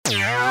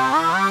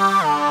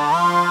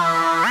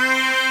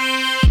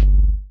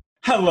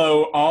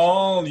hello,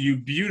 all you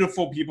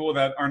beautiful people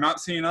that are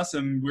not seeing us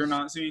and we're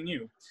not seeing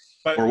you.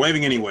 But we're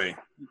waving anyway.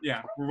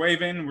 Yeah, we're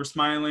waving, we're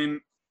smiling.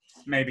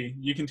 Maybe.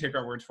 You can take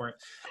our word for it.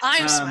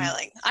 I'm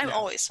smiling. I'm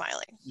always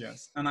smiling.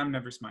 Yes, and I'm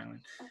never smiling.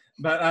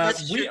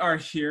 But we are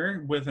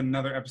here with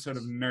another episode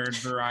of Nerd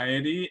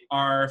Variety,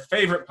 our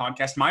favorite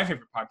podcast, my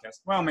favorite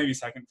podcast. Well, maybe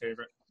second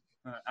favorite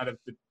out of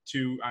the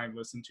two I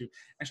listen to.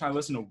 Actually, I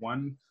listen to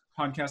one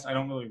podcast. I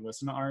don't really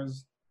listen to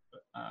ours.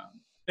 But,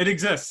 it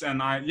exists,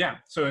 and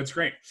so it's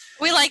great.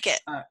 We like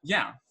it.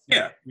 Yeah.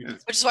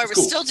 Which is why we're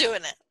still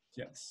doing it.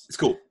 Yes. It's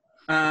cool.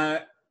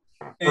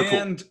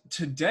 And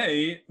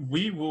today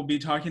we will be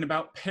talking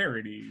about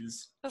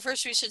parodies. But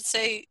first we should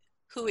say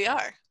who we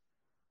are.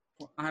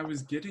 Well, I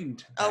was getting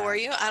to that. Oh, were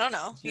you? I don't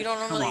know. You don't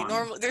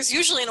normally there's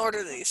usually an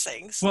order to these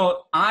things.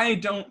 Well, I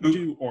don't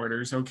do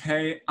orders,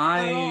 okay?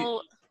 I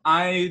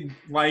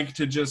like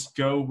to just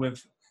go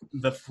with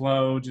the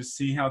flow, just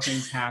see how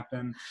things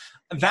happen.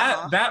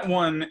 That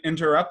one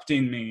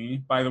interrupting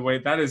me, by the way,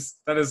 that is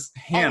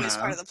Hannah. Always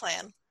part of the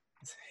plan.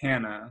 It's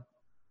Hannah.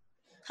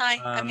 Hi,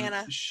 I'm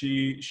Hannah.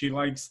 She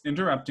likes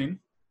interrupting.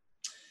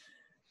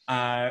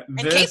 And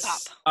This K-pop.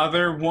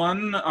 other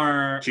one,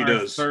 our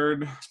does.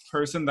 third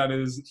person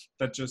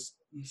that just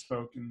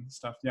spoke and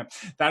stuff. Yeah,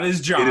 that is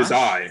Josh. It is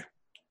I.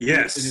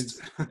 Yes.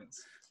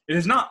 It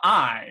is not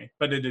I,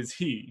 but it is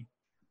he.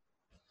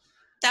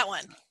 That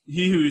one.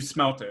 He who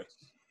smelt it.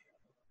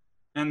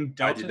 And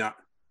I did not.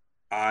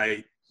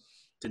 I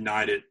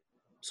denied it.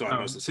 So I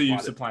must have so you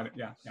supplied it.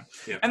 Yeah.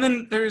 And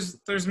then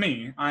there's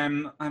me.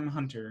 I'm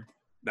Hunter.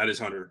 That is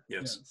Hunter,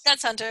 yes.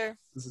 That's Hunter.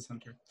 This is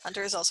Hunter.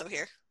 Hunter is also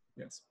here.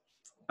 Yes.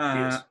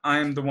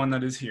 I'm the one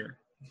that is here.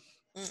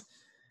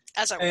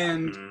 As are we.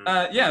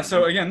 And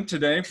so again,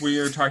 today we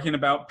are talking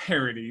about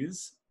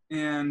parodies.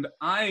 And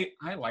I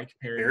like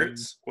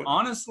parodies.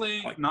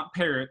 Honestly, not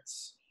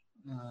parrots.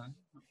 Not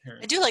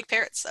parrots. I do like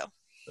parrots, though.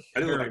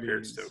 I do like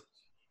parrots, too.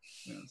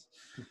 Yes.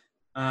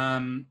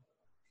 And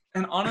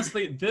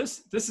honestly,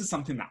 this is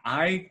something that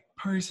I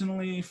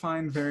personally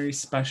find very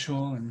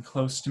special and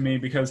close to me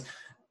because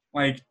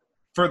like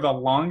for the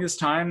longest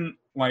time,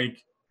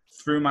 like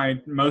through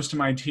most of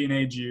my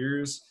teenage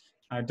years,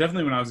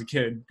 definitely when I was a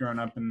kid growing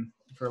up and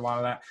for a lot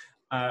of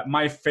that,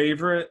 my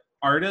favorite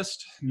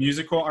artist,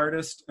 musical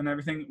artist and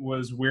everything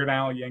was Weird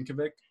Al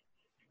Yankovic.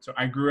 So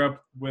I grew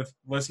up with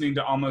listening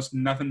to almost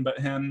nothing but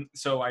him.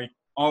 So like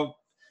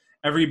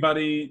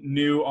everybody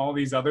knew all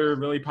these other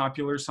really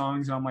popular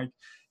songs. And I'm like,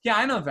 yeah,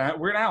 I know that.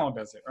 Weird Al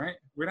does it, right?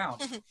 Weird Al.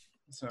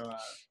 So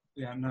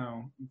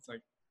it's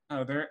like,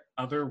 oh, there are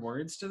other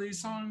words to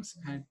these songs?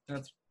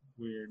 That's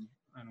weird.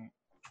 I don't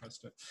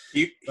trust it.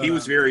 He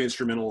was very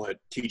instrumental at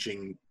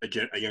teaching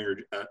younger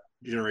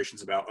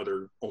generations about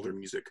older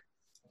music.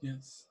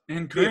 Yes.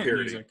 And current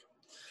music.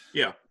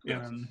 Yeah.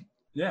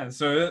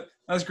 So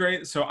that's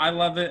great. So I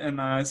love it.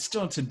 And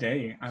still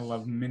today, I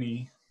love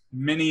many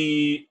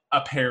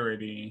a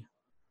parody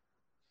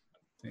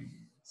things.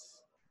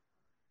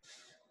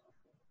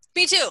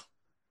 Me too.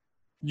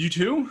 You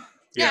too?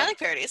 Yeah, I like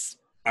parodies.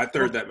 I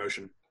third that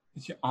motion.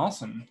 Yeah,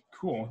 awesome.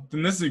 Cool.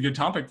 Then this is a good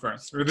topic for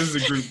us. Or this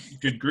is a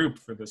good group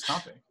for this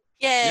topic.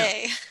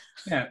 Yay.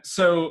 Yeah.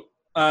 So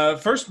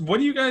first, what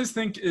do you guys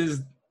think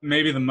is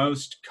maybe the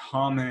most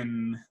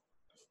common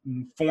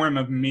form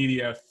of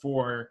media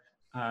for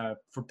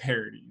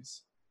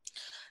parodies?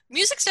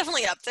 Music's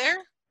definitely up there.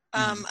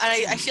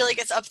 I feel like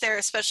it's up there,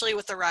 especially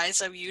with the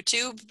rise of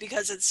YouTube,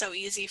 because it's so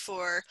easy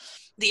for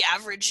the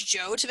average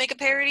Joe to make a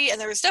parody. And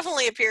there was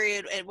definitely a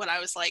period when I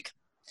was like,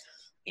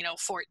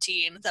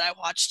 14, that I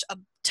watched a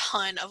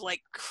ton of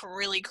like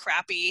really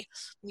crappy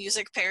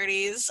music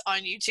parodies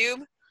on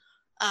YouTube.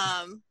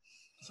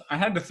 So I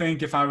had to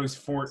think if I was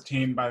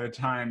 14 by the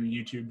time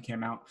YouTube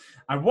came out.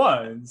 I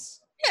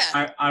was.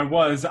 Yeah. I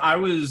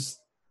was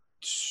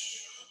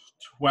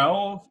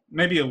 12,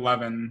 maybe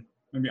 11.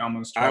 Maybe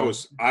almost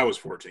 12. I was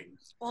 14.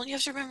 Well, you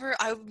have to remember,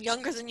 I'm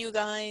younger than you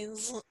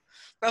guys.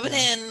 Rub it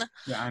in.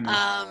 Yeah, I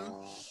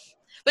know.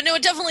 But no,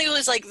 it definitely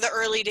was like the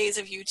early days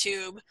of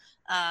YouTube.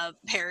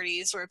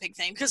 Parodies were a big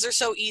thing because they're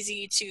so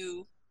easy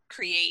to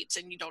create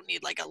and you don't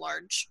need like a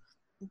large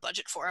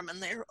budget for them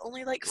and they're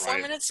only like 4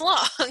 minutes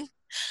long.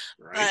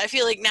 Right. I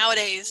feel like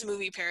nowadays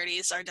movie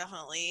parodies are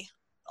definitely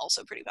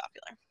also pretty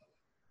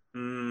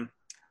popular.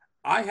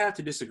 I have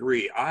to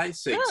disagree. I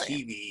say Really?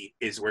 TV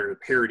is where the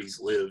parodies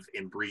live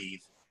and breathe.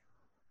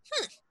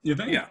 You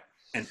think? Yeah,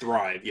 and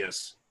thrive.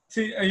 Yes.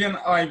 See, again,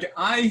 like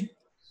I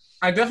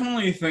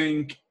definitely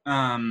think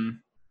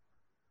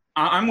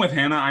I'm with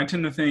Hannah. I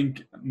tend to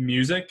think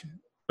music,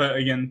 but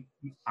again,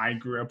 I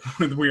grew up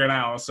with Weird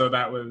Al, so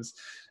that was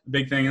a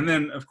big thing. And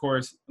then, of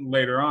course,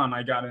 later on,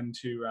 I got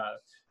into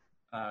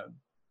I'm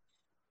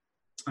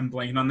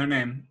blanking on their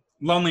name,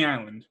 Lonely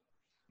Island.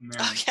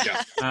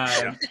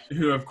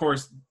 Who, of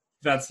course,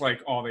 that's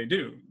like all they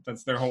do.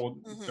 That's their whole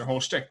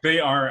shtick. They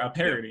are a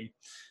parody.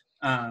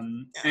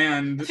 And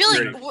I feel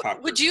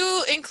like would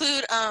you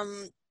include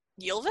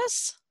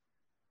Ylvis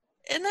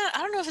in that? I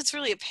don't know if it's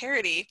really a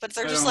parody, but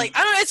they're just like,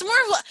 I don't know. It's more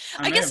of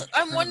I guess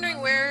I'm wondering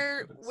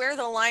where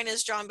the line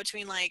is drawn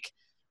between like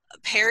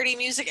parody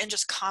music and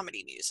just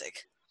comedy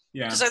music.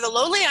 Yeah. Because are the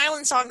Lonely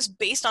Island songs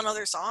based on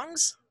other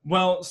songs?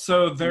 Well,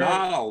 so they're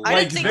No, I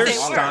like didn't think their they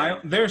were.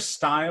 style. Their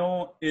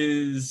style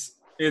is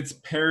it's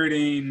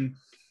parodying,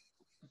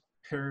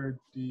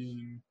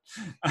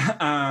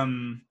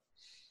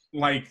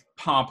 like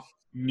pop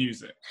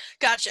music,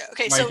 Gotcha.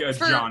 Okay, like so a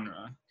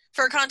genre.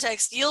 for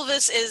context,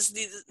 Ylvis is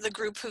the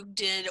group who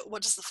did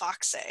What Does the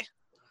Fox Say?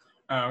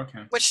 Oh,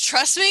 okay. Which,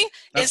 trust me,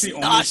 That's is the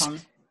only not song.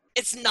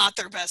 it's not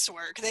their best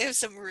work. They have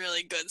some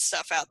really good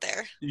stuff out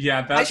there.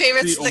 Yeah, that's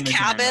favorite's the The only thing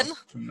I know Cabin.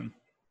 from them.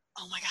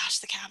 Oh my gosh,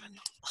 The Cabin.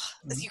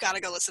 You gotta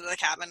go listen to The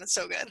Cabin. It's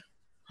so good.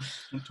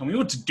 Don't tell me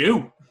what to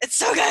do. It's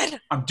so good.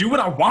 I'll do what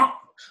I want.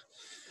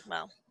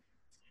 Well,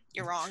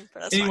 you're wrong,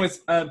 but that's Anyways,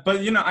 but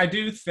I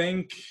do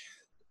think,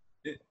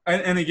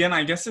 and again,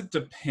 I guess it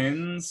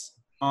depends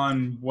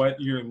on what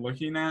you're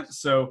looking at.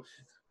 So,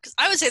 because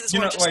I would say this is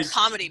more just like,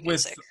 comedy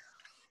music.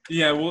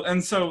 Yeah, well,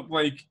 and so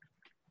like,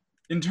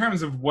 in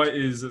terms of what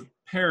is a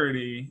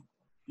parody,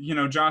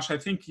 Josh, I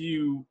think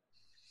you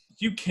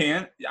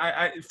can't.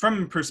 I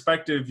from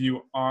perspective,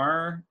 you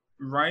are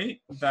right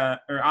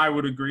that, or I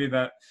would agree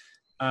that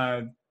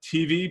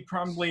TV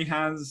probably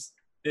has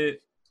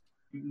it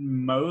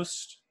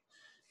most,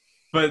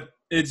 but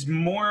it's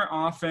more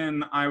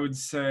often, I would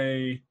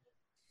say,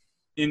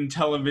 in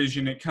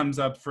television, it comes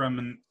up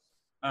from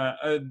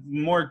a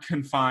more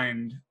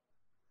confined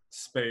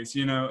space.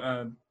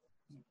 Mhm.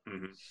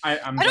 I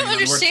don't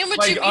understand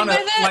what you mean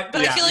by that,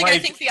 but I feel like I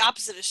think the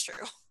opposite is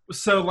true.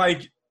 So,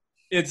 like,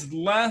 it's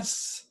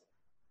less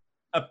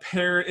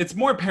it's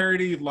more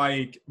parody,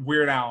 like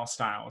Weird Al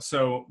style.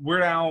 So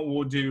Weird Al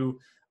will do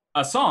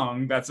a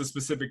song that's a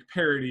specific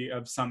parody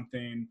of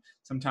something.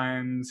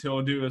 Sometimes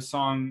he'll do a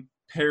song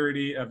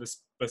parody of a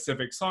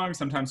specific song.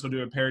 Sometimes he'll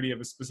do a parody of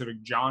a specific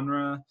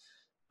genre,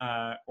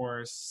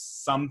 or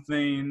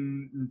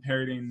something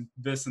parodying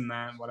this and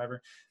that, whatever.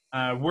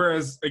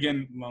 Whereas,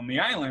 again, Lonely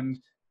Island,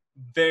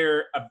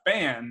 they're a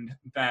band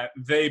that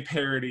they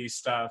parody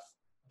stuff.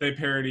 They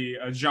parody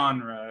a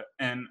genre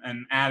and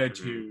an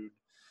attitude.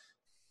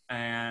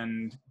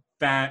 And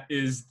that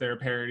is their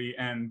parody,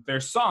 and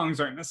their songs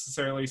aren't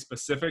necessarily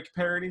specific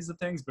parodies of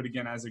things, but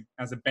again, as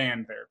a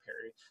band, they're a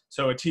parody.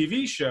 So a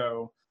TV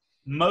show,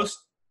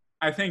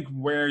 I think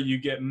where you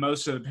get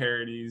most of the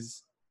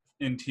parodies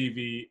in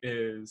TV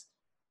is,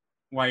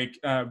 like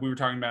we were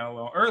talking about a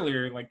little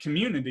earlier, like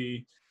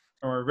Community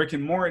or Rick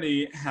and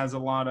Morty has a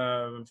lot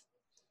of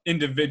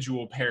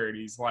individual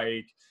parodies.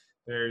 Like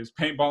there's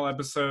paintball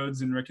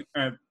episodes in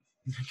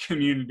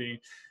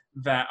Community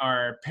that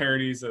are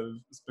parodies of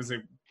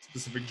specific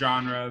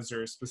genres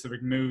or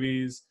specific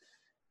movies,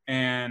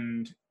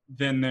 and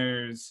then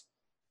there's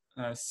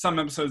some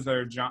episodes that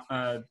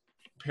are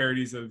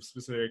parodies of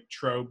specific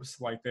tropes.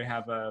 Like they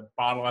have a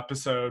bottle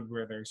episode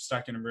where they're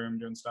stuck in a room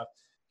doing stuff.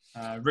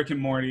 Rick and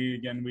Morty,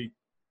 again, we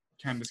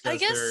kind of discussed. I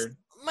guess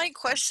my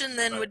question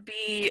then would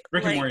be,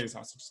 Rick and Morty is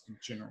also just a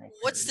general parody.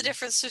 What's the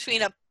difference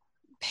between a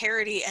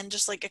parody and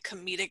just like a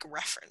comedic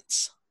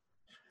reference?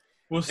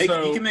 Well,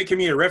 so you can make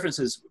comedic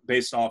references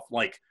based off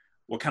like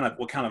what kind of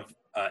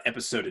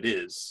episode it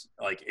is.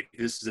 Like if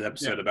this is an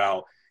episode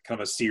about kind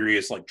of a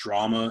serious like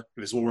drama,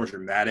 if it's more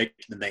dramatic,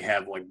 then they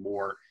have like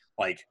more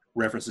like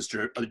references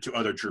to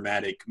other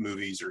dramatic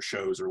movies or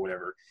shows or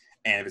whatever.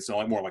 And if it's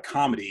like more of a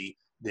comedy,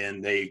 then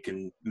they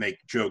can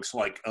make jokes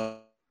like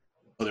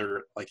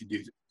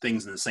do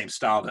things in the same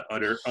style that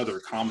other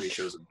comedy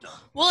shows have done.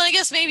 Well, I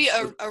guess maybe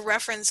a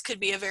reference could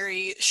be a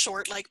very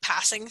short, like,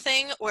 passing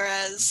thing,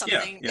 whereas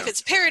something, if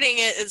it's parodying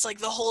it, it's like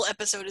the whole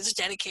episode is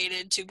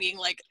dedicated to being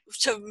like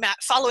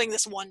following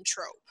this one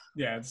trope.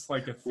 Yeah, it's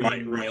like a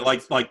theme. Right.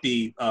 Like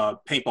the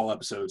paintball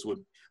episodes would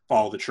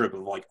follow the trope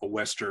of like a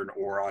Western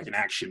or like an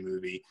action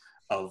movie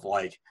of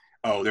like,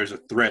 oh, there's a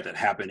threat that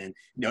happened, and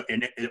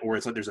or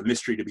it's like there's a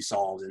mystery to be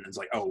solved, and it's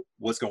like, oh,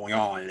 what's going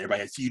on? And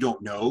everybody, if you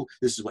don't know,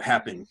 this is what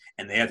happened,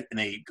 and they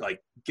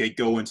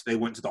went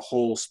into the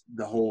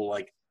whole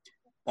like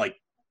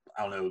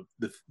I don't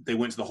know, they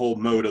went to the whole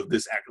mode of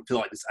this. I feel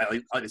like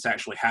this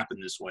actually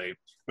happened this way,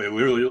 but it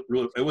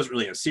wasn't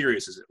really as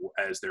serious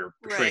as they're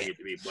portraying it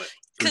to be. But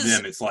for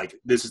them, it's like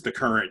this is the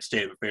current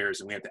state of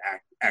affairs, and we have to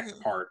act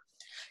the part.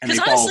 And they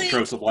follow the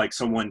tropes of like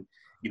someone,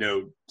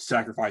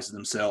 sacrifices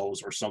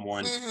themselves, or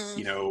someone,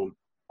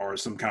 or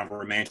some kind of a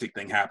romantic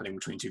thing happening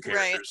between two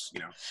characters,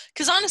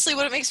 Because honestly,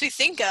 what it makes me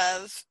think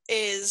of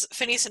is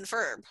Phineas and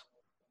Ferb.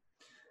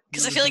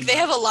 Because I feel like they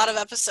have a lot of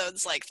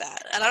episodes like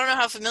that. And I don't know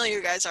how familiar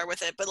you guys are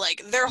with it, but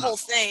like their whole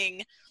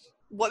thing,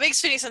 what makes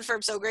Phineas and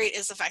Ferb so great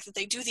is the fact that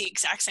they do the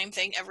exact same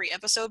thing every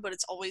episode, but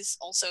it's always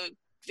also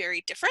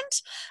very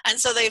different. And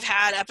so they've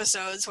had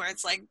episodes where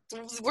it's like,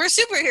 we're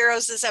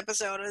superheroes this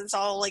episode, and it's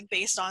all like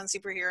based on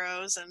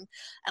superheroes and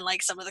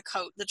like some of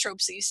the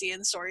tropes that you see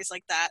in stories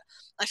like that.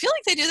 I feel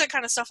like they do that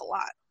kind of stuff a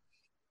lot.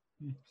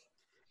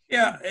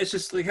 Yeah, it's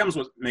just it comes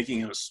with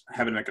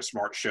having like a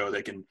smart show.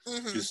 They can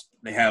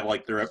they have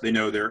like they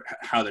know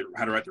how to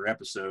write their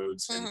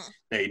episodes, and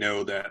they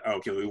know that,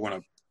 okay, we want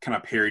to kind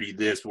of parody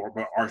this,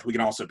 but we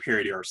can also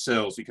parody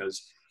ourselves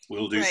because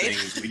We'll do Right.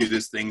 things.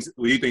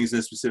 We do things in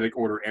a specific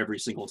order every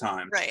single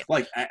time. Right.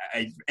 Like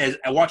as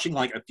watching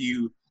like the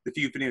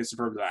few Phineas and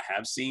Ferb that I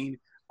have seen,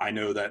 I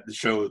know that the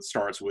show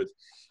starts with,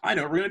 I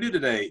know what we're gonna do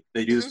today.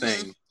 They do the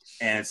thing,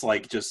 and it's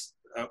like just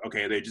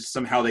okay. They just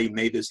somehow they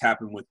made this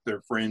happen with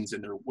their friends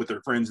and their wits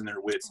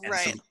and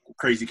Right. some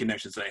crazy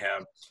connections they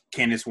have.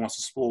 Candace wants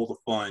to spoil the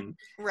fun,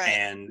 Right.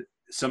 and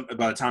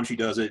by the time she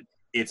does it,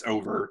 it's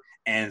over,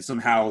 and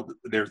somehow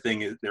their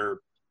thing is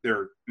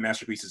their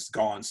masterpiece is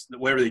gone.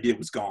 Whatever they did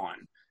was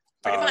gone.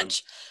 Pretty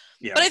much.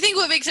 Yeah. But I think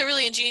what makes it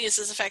really ingenious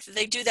is the fact that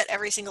they do that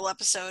every single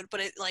episode, but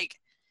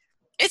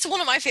it's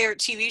one of my favorite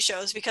TV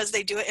shows because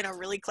they do it in a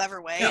really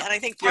clever way. Yeah. And I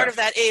think part of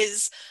that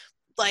is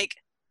like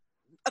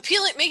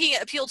making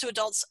it appeal to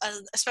adults,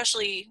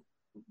 especially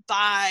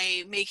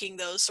by making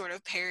those sort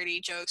of parody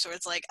jokes where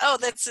it's like, oh,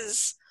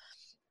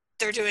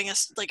 they're doing a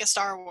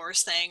Star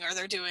Wars thing, or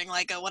they're doing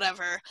like a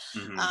whatever.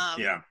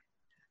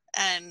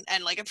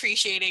 And like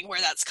appreciating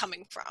where that's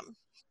coming from.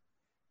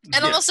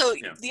 And also,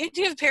 the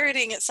idea of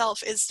parodying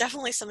itself is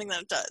definitely something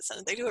that it does,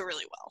 and they do it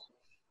really well.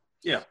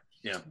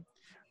 Yeah.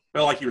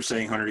 Well, like you were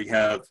saying, Hunter, you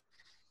have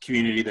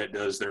Community that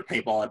does their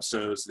paintball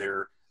episodes,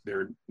 their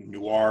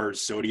noir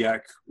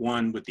Zodiac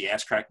one with the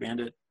Ass Crack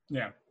Bandit.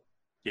 Yeah.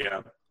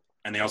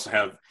 And they also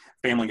have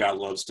Family Guy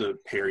loves to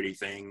parody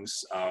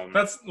things.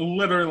 That's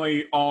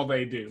literally all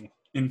they do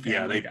in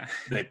Family Guy.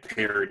 They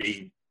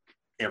parody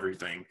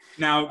everything.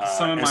 Now,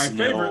 some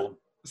SNL,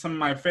 of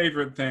my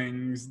favorite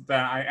things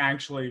that I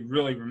actually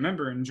really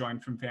remember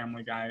enjoying from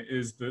Family Guy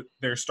is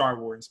their Star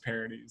Wars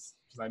parodies.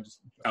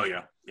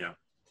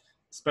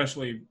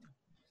 Especially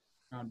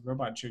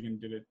Robot Chicken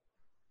did it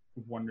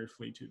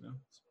wonderfully too, though.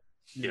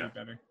 Maybe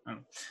better. I don't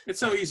know. It's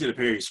so easy to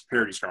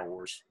parody Star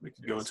Wars. We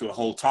could go into a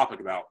whole topic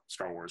about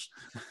Star Wars.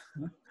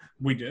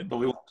 We did. But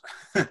we won't.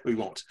 We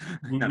won't.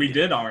 We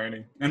did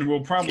already. And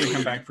we'll probably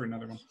come back for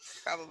another one.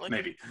 Probably.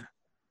 Maybe.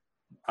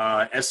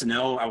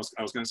 SNL, I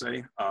was going to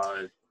say,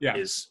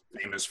 is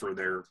famous for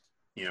their,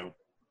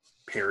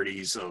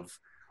 parodies of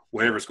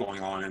whatever's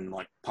going on in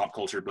like pop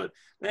culture, but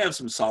they have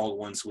some solid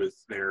ones with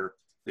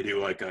they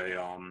do like they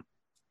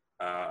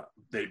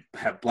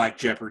have Black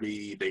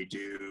Jeopardy. They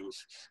do,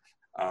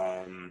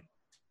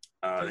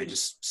 they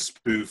just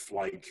spoof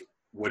like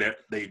whatever,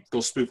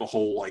 they'll spoof a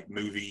whole like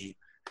movie.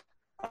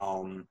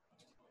 They'll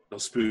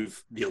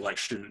spoof the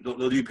election.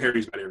 They'll do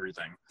parodies about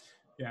everything.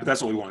 Yeah. But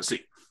that's what we want to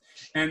see.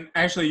 And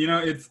actually,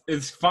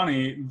 it's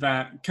funny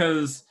that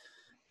because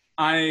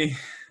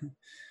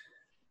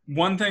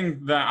one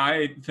thing that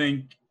I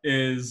think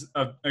is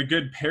a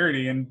good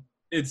parody, and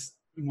it's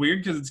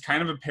weird because it's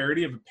kind of a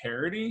parody of a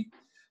parody,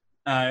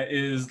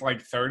 is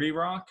like 30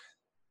 Rock,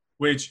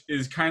 which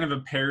is kind of a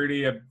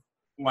parody of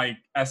like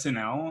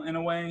SNL in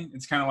a way.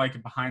 It's kind of like a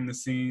behind the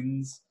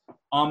scenes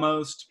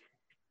almost.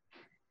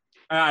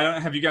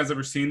 Have you guys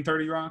ever seen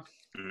 30 Rock?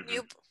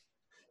 Nope.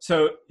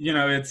 So,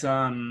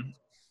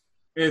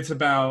 it's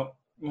about,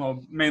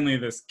 mainly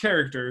this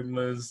character,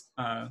 Liz,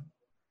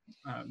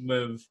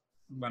 Liv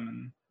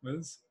Lemon.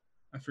 Liz?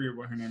 I forget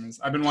what her name is.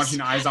 I've been watching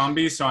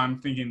iZombie, so I'm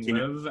thinking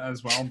Liv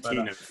as well.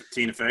 But,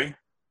 Tina Fey?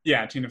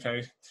 Yeah, Tina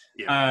Fey.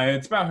 Yeah.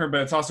 It's about her,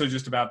 but it's also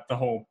just about the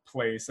whole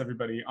place,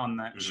 everybody on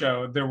that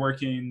show. They're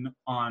working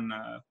on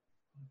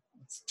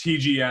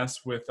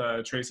TGS with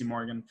Tracy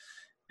Morgan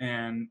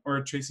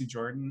or Tracy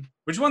Jordan.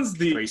 Which one's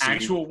the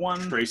actual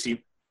one?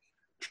 Tracy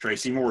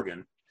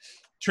Morgan.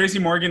 Tracy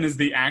Morgan is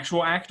the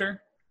actual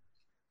actor?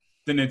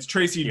 Then it's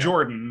Tracy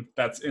Jordan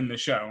that's in the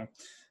show.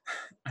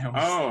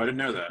 I didn't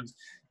know that.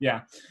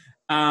 Yeah.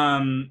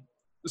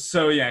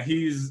 So yeah,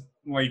 he's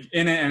like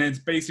in it, and it's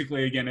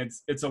basically, again,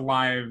 it's a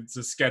live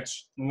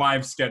sketch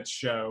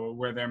show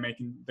where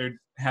they're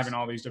having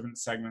all these different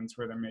segments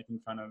where they're making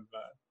fun of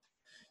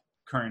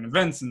current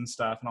events and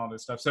stuff and all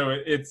this stuff. So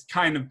it's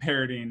kind of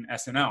parodying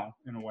SNL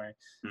in a way.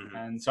 Mm-hmm.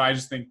 And so I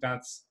just think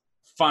that's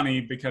funny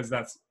because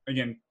that's,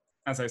 again,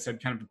 as I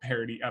said, kind of a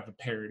parody of a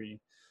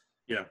parody.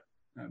 Yeah.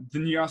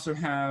 Then you also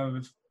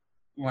have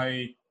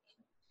like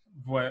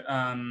what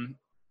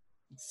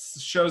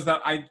shows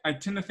that I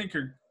tend to think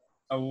are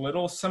a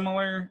little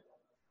similar,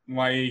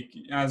 like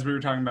as we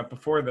were talking about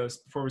before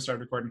we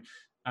started recording,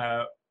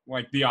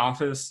 like The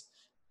Office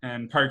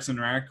and Parks and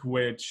Rec,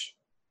 which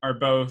are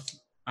both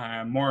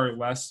more or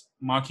less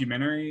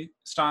mockumentary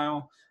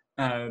style.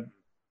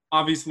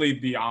 Obviously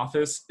The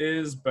Office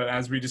is, but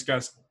as we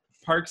discussed,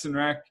 Parks and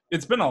Rec,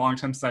 it's been a long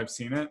time since I've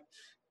seen it,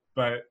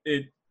 but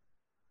it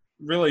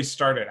really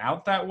started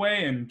out that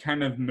way and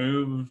kind of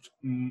moved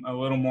a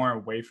little more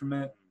away from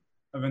it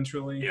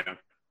eventually. Yeah.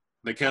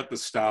 They kept the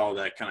style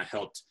that kind of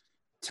helped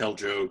tell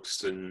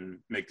jokes and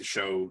make the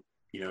show,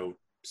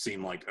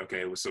 seem like,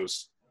 okay, so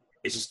it's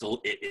just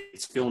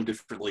it's filmed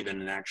differently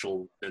than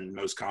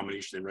most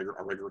comedies, than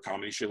a regular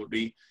comedy show would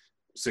be,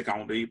 sitcom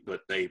would be, but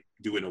they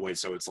do it in a way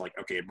so it's like,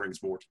 okay,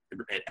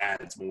 it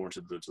adds more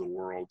to the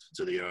world,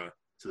 to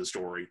the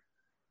story.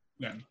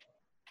 Yeah.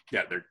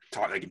 Yeah,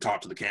 they can talk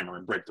to the camera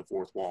and break the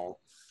fourth wall.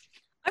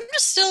 I'm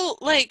just still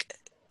like,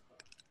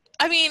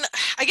 I mean,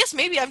 I guess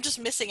maybe I'm just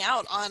missing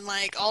out on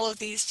like all of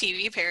these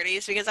TV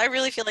parodies because I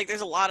really feel like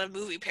there's a lot of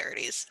movie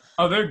parodies.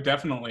 Oh, there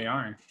definitely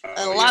are.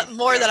 A lot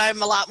more that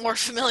I'm a lot more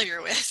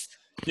familiar with.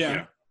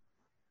 Yeah.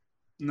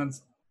 And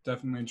that's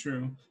definitely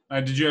true.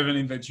 Did you have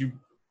any that you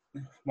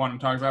want to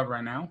talk about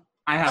right now?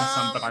 I have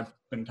some, but I've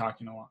been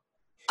talking a lot.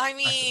 I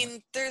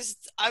mean,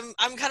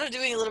 I'm kind of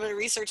doing a little bit of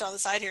research on the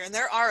side here, and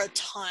there are a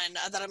ton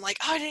that I'm like,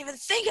 oh, I didn't even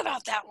think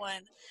about that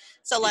one.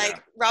 So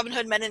like Robin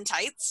Hood Men in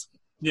Tights.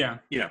 Yeah.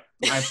 Yeah.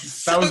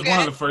 That was one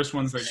of the first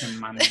ones that came to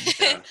mind.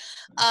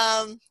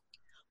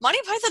 Monty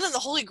Python and the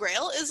Holy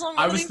Grail is on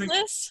one of these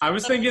lists. I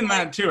was thinking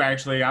that too,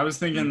 actually. I was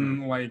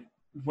thinking like,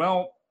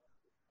 well,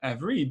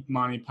 every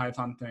Monty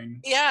Python thing.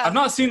 Yeah. I've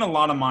not seen a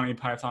lot of Monty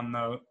Python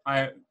though.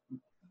 I've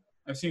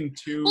seen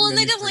 2. Well, and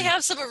they definitely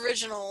have some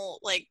original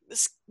like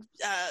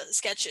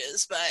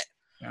sketches,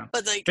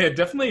 but like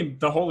definitely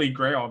the Holy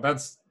Grail.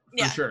 That's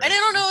for sure. And I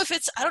don't know if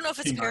it's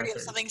a parody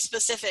of something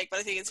specific, but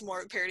I think it's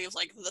more a parody of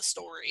like the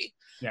story.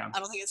 Yeah. I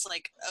don't think it's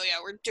like, oh yeah,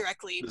 we're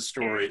directly the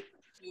story.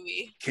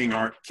 Movie. King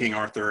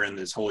Arthur and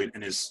his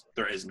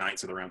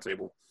Knights of the Round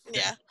Table.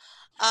 Yeah.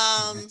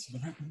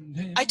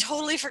 I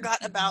totally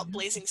forgot about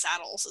Blazing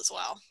Saddles as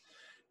well.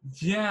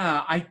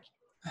 Yeah,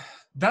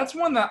 that's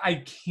one that I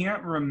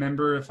can't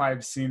remember if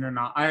I've seen or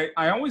not.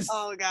 I always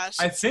Oh gosh.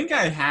 I think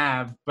I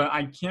have, but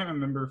I can't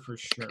remember for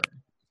sure.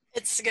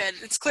 It's good.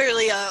 It's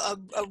clearly a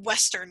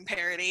Western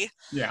parody.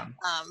 Yeah.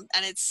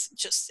 And it's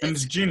just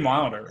it's Gene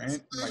Wilder, right?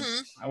 Mm-hmm.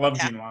 Like, I love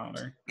Gene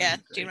Wilder. Yeah,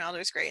 Gene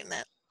Wilder's great in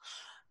that.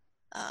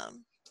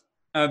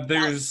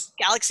 There's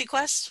Galaxy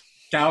Quest.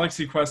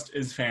 Galaxy Quest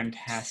is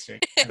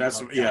fantastic.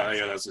 That's a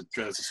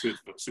suit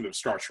of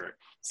Star Trek.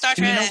 Star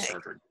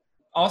Trek.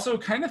 Also,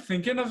 kind of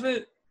thinking of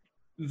it,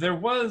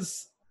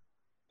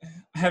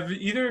 have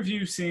either of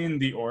you seen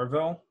The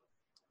Orville?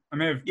 I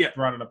may have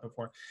brought it up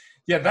before.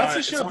 Yeah, that's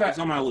a show it's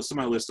on my list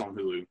on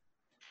Hulu.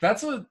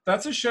 That's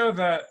a show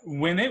that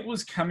when it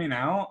was coming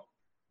out,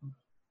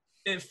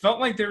 it felt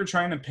like they were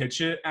trying to pitch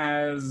it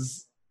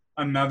as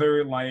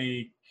another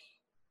like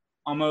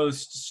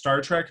almost Star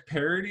Trek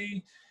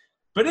parody,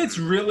 but it's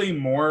really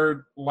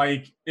more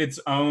like its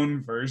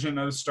own version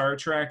of Star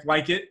Trek.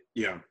 Like it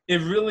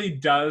really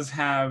does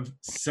have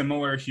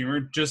similar humor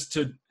just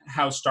to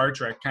how Star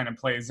Trek kind of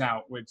plays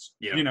out, which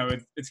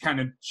it's kind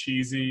of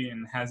cheesy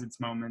and has its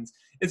moments.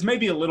 It's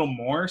maybe a little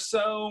more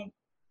so,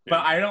 but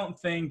I don't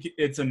think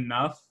it's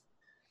enough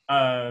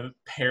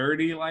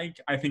parody. Like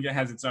I think it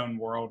has its own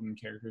world and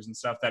characters and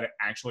stuff that it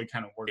actually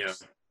kind of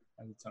works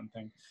as its own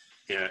thing.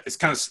 Yeah,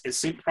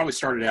 it probably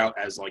started out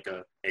as like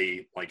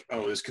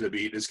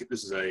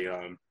this is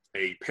a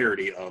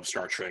parody of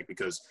Star Trek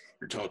because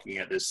you're talking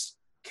at this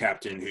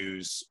captain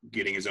who's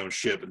getting his own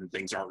ship and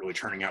things aren't really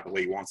turning out the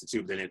way he wants it to.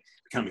 But then it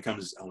kind of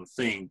becomes his own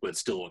thing, but it's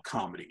still a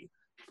comedy.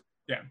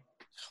 Yeah.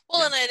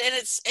 Well, and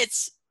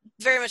it's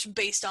very much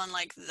based on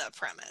like the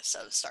premise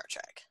of Star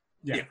Trek.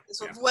 Yeah.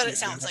 What it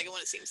sounds like and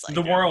what it seems like.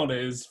 The world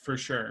is for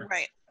sure.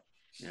 Right.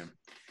 Yeah.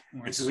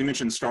 And since we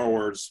mentioned Star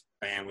Wars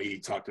and we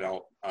talked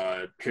about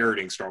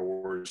parodying Star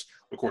Wars,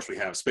 of course we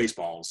have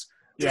Spaceballs.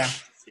 Yeah.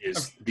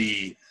 Is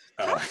the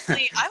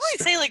Probably, I might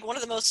say like one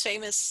of the most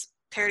famous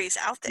parodies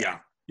out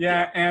there.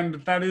 Yeah, and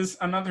that is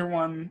another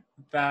one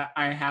that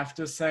I have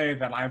to say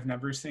that I've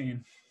never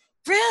seen.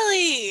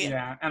 Really?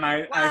 Yeah, and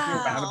I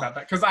feel bad about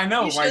that because I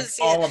know like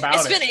all about it.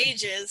 It's been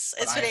ages.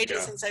 It's been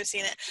ages since I've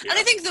seen it. Yeah. And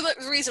I think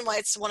the reason why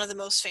it's one of the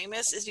most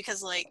famous is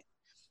because like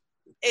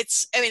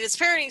it's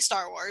parodying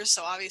Star Wars,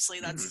 so obviously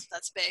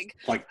that's big.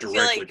 Like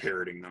directly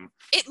parodying them.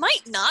 It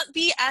might not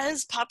be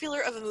as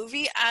popular of a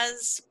movie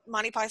as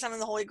Monty Python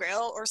and the Holy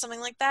Grail or something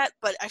like that,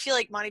 but I feel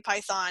like Monty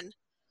Python,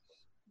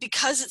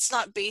 because it's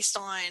not based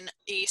on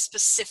a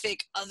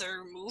specific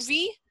other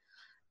movie,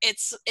 it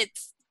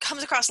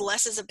comes across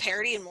less as a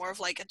parody and more of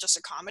like just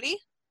a comedy.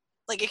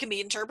 Like it can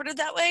be interpreted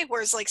that way,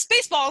 whereas like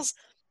Spaceballs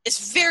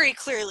is very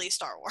clearly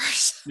Star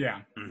Wars.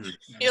 Yeah. Mm-hmm.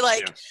 You're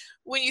like,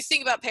 when you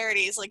think about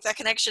parodies, like that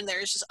connection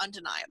there is just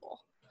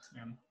undeniable.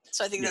 Yeah.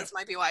 So I think that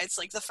might be why it's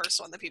like the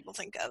first one that people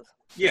think of.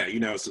 Yeah,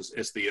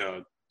 it's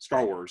the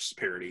Star Wars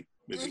parody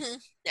movie. Mm-hmm.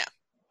 Yeah.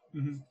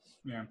 Mm-hmm.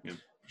 Yeah,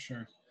 for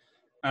sure.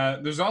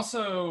 There's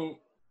also,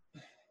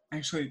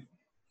 actually,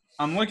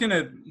 I'm looking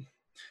at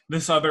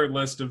this other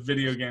list of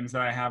video games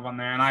that I have on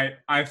there, and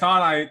I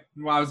thought I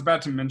was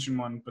about to mention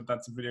one, but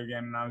that's a video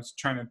game, and I was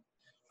trying to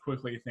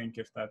quickly think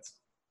if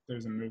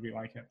there's a movie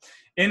like it.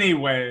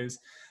 Anyways,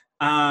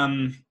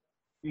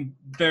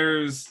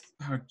 there's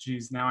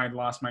now I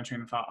lost my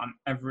train of thought on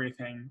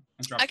everything.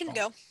 I can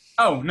go.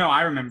 Oh no,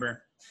 I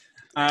remember.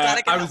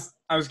 I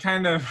was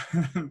kind of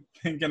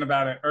thinking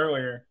about it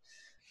earlier,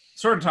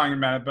 sort of talking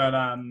about it, but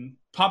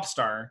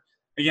Popstar.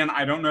 Again,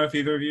 I don't know if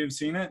either of you have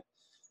seen it,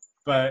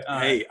 but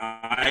hey,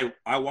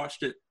 I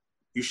watched it.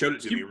 You showed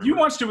it to me. Remember? You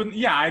watched it with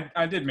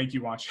I did make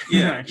you watch it.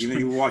 Yeah,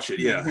 you watch it.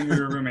 Yeah, when we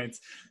were roommates.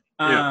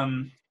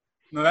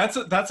 No, that's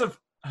a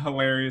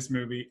hilarious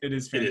movie. It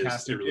is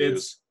fantastic. It really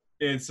is.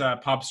 It's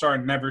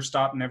Popstar, Never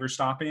Stop, Never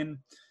Stopping.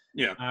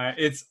 Yeah.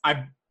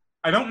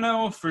 I don't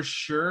know for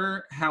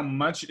sure how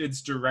much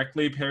it's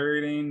directly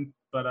parodying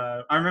but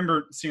I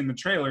remember seeing the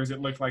trailers.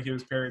 It looked like it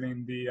was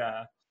parodying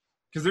the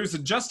because there's a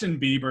Justin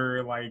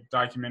Bieber like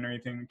documentary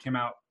thing that came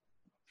out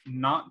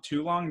not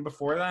too long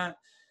before that.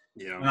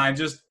 Yeah. And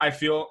I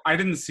feel I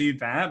didn't see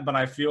that, but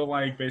I feel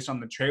like based on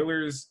the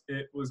trailers,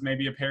 it was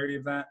maybe a parody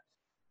of that.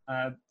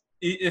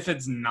 If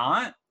it's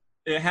not,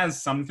 it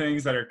has some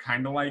things that are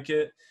kind of like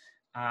it.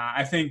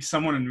 I think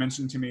someone had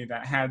mentioned to me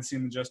that had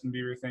seen the Justin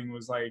Bieber thing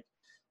was like,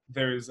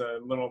 there's a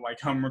little like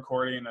home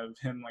recording of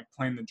him like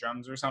playing the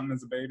drums or something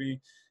as a baby.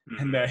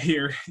 Mm-hmm. And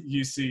here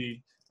you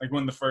see like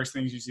one of the first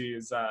things you see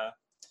is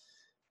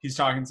he's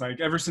talking, it's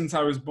like, ever since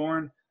I was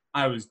born,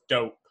 I was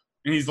dope.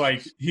 And he's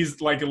like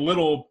a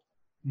little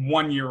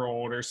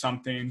 1-year-old or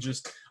something,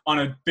 just on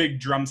a big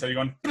drum set,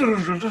 going,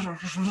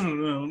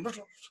 and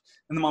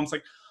the mom's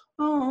like,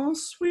 "Oh,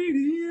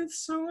 sweetie, it's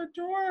so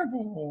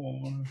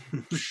adorable."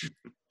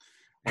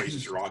 Or he's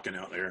just rocking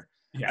out there.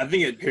 Yeah, I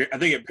think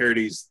it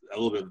parodies a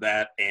little bit of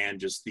that, and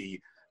just the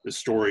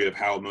story of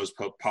how most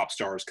pop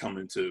stars come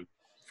into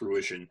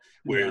fruition,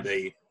 where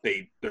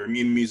they're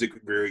in music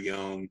very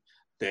young.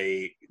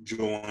 They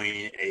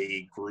join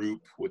a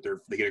group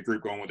they get a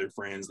group going with their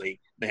friends. They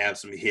have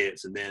some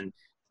hits, and then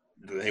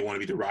they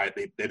want to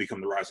be they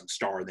become the rising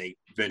star. And they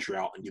venture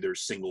out and do their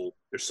solo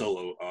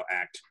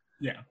act.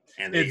 Yeah,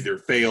 and they either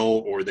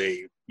fail or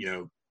they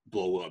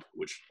blow up,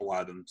 which a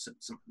lot of them fail,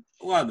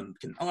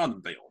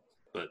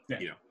 but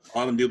a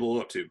lot of them do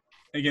blow up too.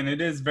 Again,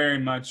 it is very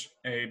much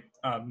a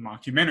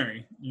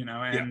mockumentary,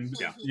 and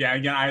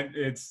again,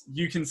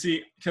 you can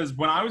see, because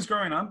when I was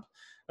growing up,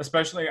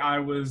 especially, I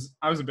was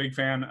a big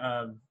fan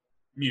of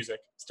music,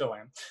 still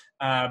am,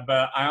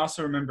 but I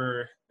also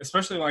remember,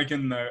 especially like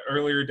in the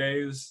earlier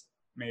days,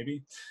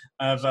 maybe,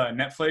 of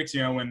Netflix,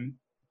 when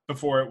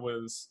before it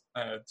was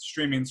a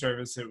streaming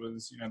service, it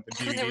was the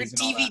DVDs. There were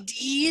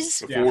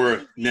DVDs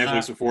before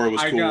Netflix, before it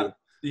was cool.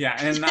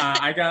 And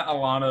I got a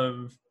lot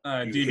of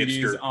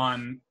DVDs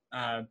on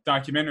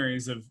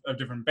documentaries of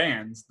different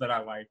bands that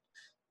I liked,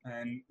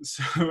 and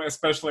so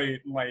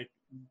especially like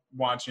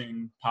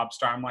watching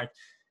Popstar, I'm like,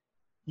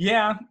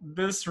 yeah,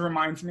 this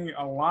reminds me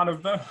a lot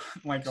of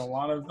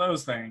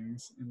those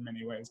things in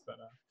many ways, but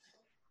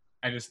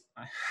I think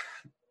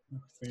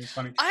it's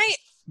funny.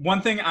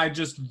 One thing I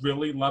just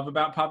really love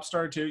about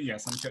Popstar too,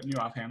 yes, I'm cutting you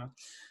off, Hannah,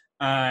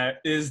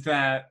 is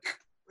that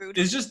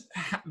it's just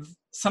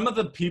some of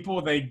the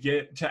people they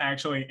get to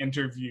actually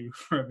interview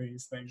for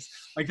these things.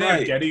 Like they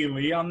have Geddy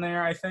Lee on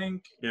there, I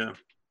think. Yeah.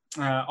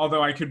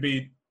 Although I could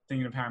be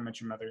thinking of How I Met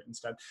Your Mother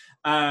instead.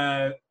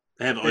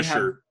 They have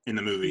Usher in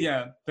the movie.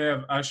 Yeah, they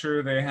have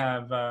Usher. They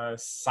have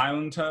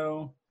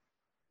Silento.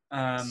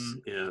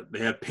 They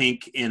have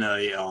Pink in a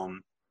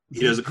he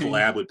does a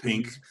collab with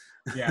Pink.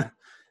 Yeah.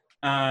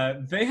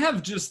 They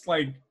have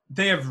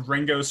they have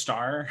Ringo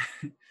Starr,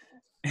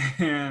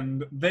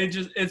 and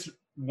it's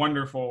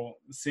wonderful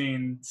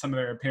seeing some of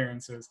their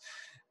appearances,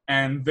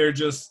 and they're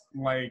just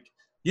like,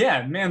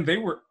 yeah, man, they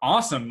were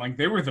awesome. Like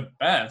they were the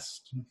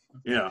best.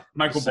 Yeah.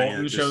 Michael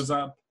Bolton shows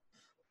up.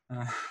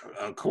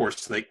 Of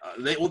course, they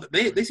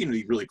seem to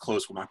be really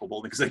close with Michael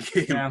Bolton, because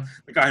they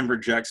got him for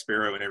Jack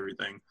Sparrow and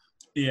everything.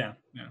 Yeah.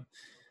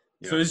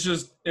 So it's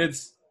just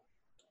it's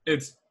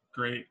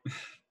great.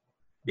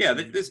 Yeah,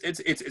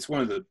 it's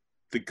one of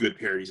the good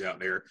parodies out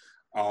there.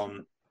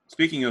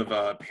 Speaking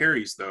of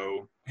parodies,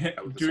 though,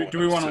 do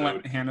we want to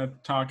let Hannah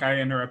talk? I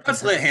interrupted.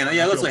 Let's let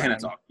Hannah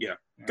talk. Yeah,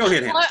 go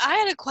ahead, Hannah. Well, I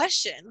had a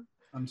question.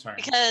 I'm sorry.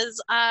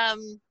 Because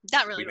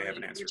not really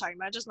what you're talking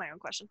about, just my own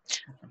question.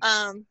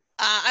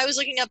 I was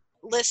looking up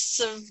lists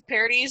of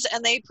parodies,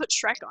 and they put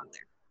Shrek on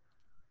there.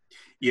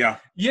 Yeah.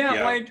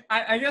 Like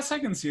I guess I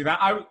can see that.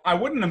 I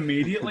wouldn't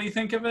immediately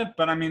think of it,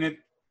 but I mean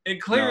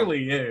it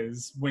clearly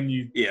is when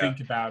you think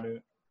about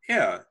it.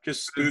 Yeah,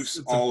 just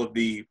spoofs all of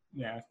the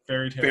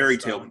fairy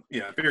tale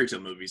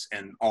movies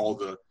and all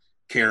the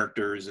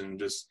characters, and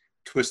just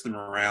twist them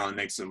around and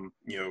makes them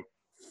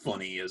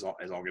funny as all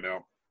get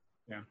out.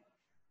 Yeah,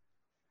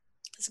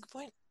 that's a good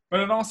point. But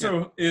it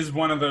also is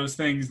one of those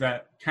things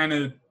that kind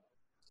of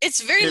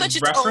it's very much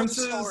its own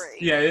story.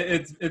 Yeah,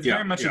 it's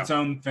very much its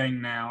own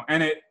thing now,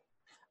 and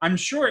I'm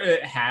sure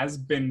it has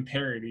been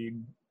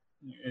parodied.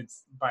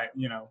 It's by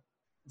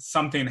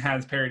something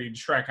has parodied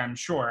Shrek, I'm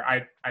sure.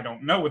 I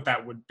don't know what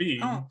that would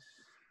be.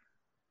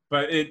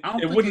 But it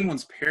wouldn't.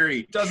 Anyone's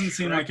parodied. Doesn't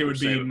seem like it would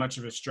be much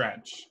of a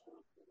stretch.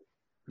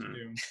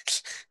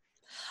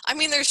 I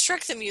mean, there's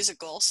Shrek the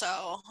Musical,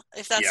 so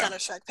if that's not a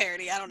Shrek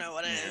parody, I don't know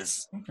what it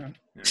is. Okay.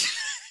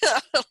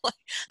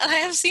 And I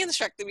have seen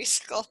Shrek the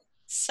Musical,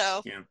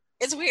 so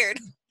it's weird.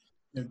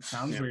 It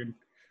sounds weird.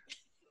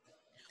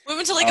 We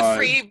went to like a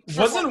free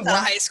performance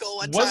at high school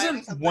one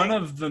time. Wasn't one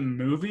of the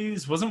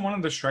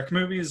Shrek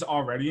movies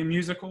already a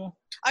musical?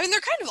 I mean,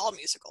 they're kind of all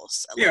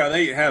musicals. Yeah,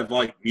 they have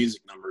like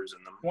music numbers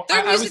in them. Well,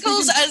 they're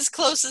musicals as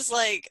close as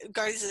like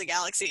Guardians of the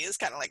Galaxy is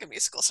kind of like a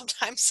musical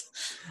sometimes.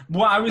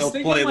 Well, I was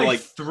thinking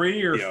like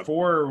 3 or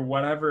 4 or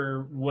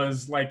whatever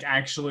was like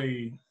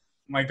actually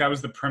like that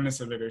was the premise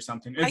of it or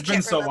something. It's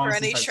been so long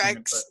since I've seen it. I can't remember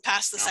any Shreks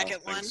past the second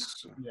one.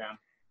 Yeah.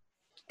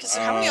 Because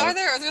how many are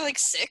there? Are there like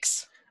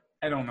 6?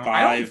 I don't know.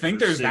 I don't 5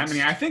 think or there's that 6.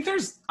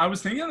 many. I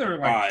was thinking there were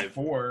like 5.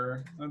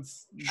 4.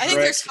 That's I think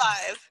there's Shrek-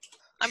 5.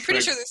 I'm pretty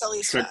Shrek- sure there's at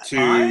least Shrek 5.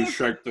 2, 5?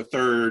 Shrek the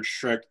Third,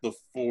 Shrek the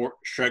Four,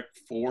 Shrek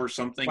 4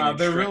 something. wow. and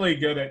They're Shrek, really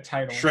good at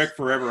titles. Shrek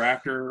Forever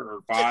After or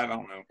 5. I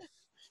don't know.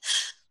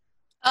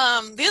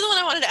 The other one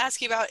I wanted to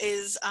ask you about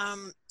is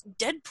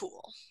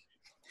Deadpool.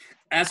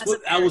 That's As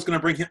what a I was gonna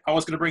bring him. I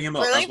was gonna bring him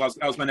up. Really?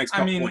 That was my next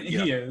I mean, point.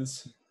 Yeah. he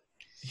is.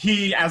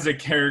 He as a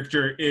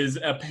character is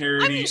a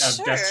parody of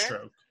sure.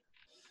 Deathstroke.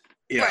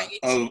 Yeah. Right.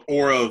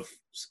 Of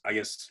I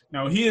guess.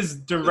 No, he is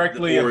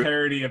directly or- a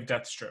parody of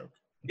Deathstroke.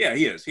 Yeah,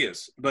 he is. He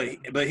is. But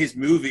his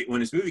movie,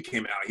 when his movie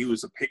came out,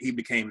 he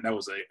became that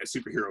was a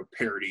superhero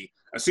parody,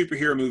 a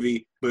superhero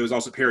movie, but it was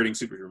also parodying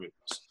superhero movies.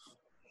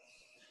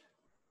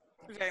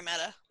 Very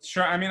meta.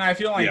 Sure. I mean, I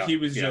feel like Yeah, he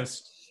was yeah.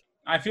 just.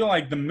 I feel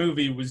like the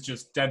movie was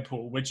just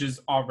Deadpool, which is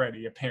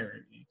already a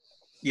parody.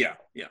 Yeah,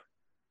 yeah.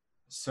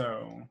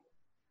 So,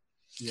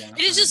 yeah.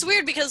 It is just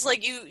weird because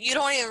like you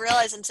don't even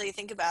realize until you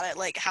think about it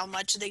like how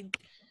much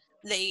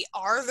they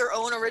are their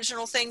own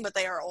original thing, but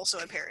they are also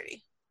a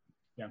parody.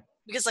 Yeah.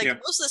 Because like Yeah.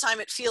 most of the time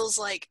it feels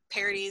like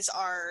parodies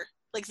are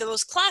like the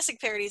most classic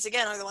parodies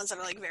again are the ones that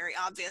are like very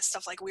obvious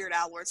stuff like Weird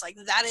Al where it's like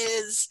that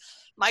is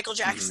Michael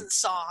Jackson's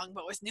song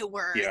but with new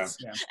words. Yeah.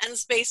 Yeah. And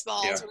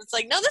Spaceballs Yeah. where it's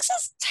like no this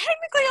is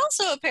technically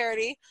also a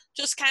parody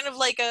just kind of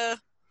like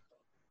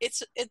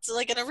it's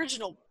like an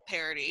original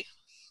parody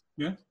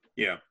Yeah.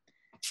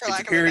 for It's lack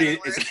a of parody. a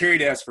better It's a word.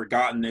 parody that's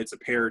forgotten. It's a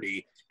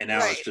parody, and now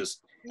Right. it's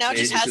just Now it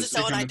just it's has just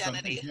its own Become its own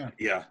identity. thing, yeah.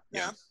 yeah.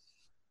 Yeah.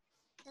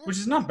 Which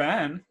is not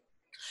bad.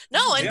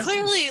 No, and Yeah.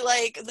 clearly,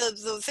 like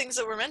the things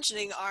that we're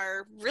mentioning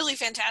are really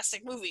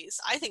fantastic movies.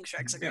 I think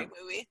Shrek's a great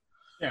movie.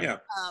 Yeah.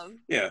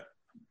 Yeah.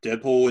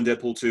 Deadpool and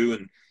Deadpool 2,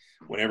 and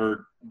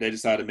whenever they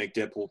decide to make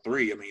Deadpool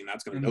 3, I mean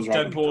And those are all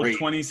gonna be Deadpool great.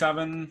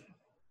 27.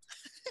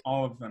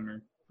 All of them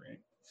are great.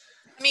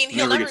 I mean,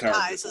 he'll Never never get tired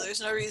of die, so Deadpool.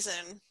 there's no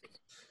reason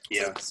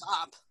Yeah. to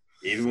stop.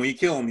 Even when you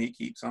kill him, he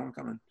keeps on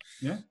coming.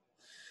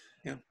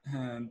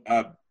 And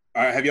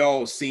Have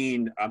y'all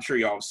seen? I'm sure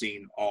y'all have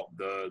seen all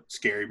the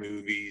scary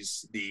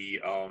movies, the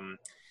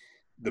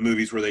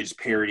movies where they just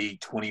parody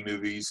 20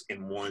 movies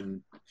in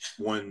one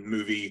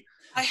movie.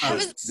 I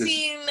haven't this-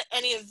 seen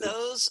any of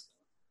those.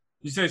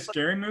 you say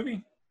scary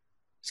movie?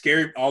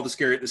 The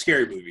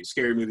scary movies,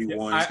 Scary Movie Yeah,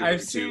 1, I've Scary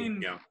Movie 2.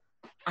 seen- Yeah.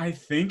 I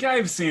think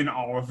I've seen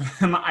all of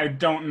them. I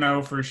don't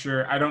know for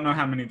sure. I don't know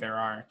how many there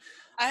are.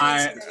 I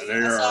haven't seen any.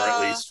 There I are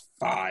saw- at least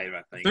 5,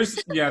 I think.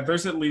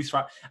 There's at least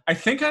 5. I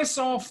think I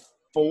saw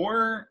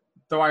 4,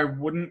 though I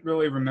wouldn't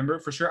really remember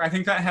it for sure. I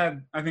think that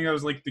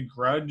was like The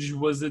Grudge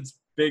was its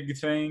big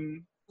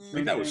thing. I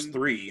think that was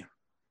 3.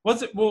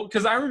 Was it? Well,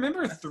 because I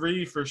remember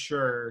 3 for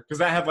sure. Because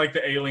that had like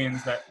the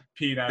aliens that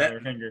peed out of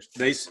their fingers.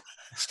 I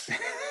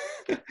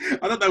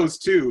thought that was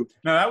 2.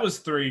 No, that was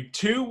 3.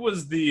 2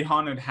 was the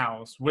haunted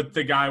house with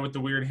the guy with the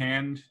weird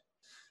hand.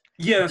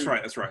 Yeah, that's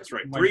right. Like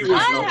 3 was I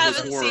was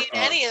haven't more, seen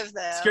any of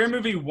them. Scary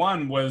Movie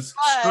 1 was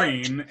What?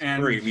 Scream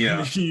and Scream,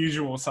 yeah. The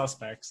Usual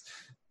Suspects.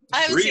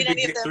 I haven't seen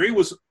any of them. 3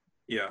 was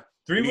yeah.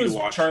 3 need to was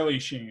watch Charlie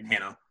Sheen.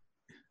 Hannah.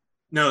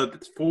 No,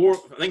 it's 4.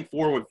 I think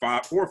 4 with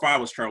 5. 4 or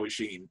 5 was Charlie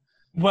Sheen.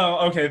 Well,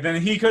 okay,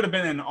 then he could have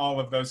been in all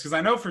of those because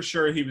I know for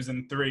sure he was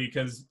in 3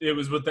 because it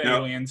was with the No.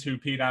 aliens who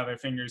peed out of their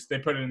fingers. They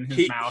put it in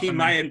his mouth. He and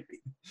might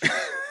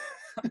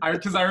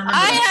because I remember.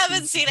 I that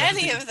haven't scene. seen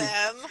any of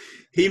them.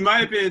 he might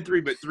have been in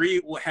 3, but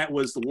 3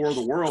 was the War of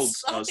the Worlds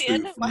It's not the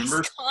end spoof. of my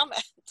Remember?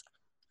 comment.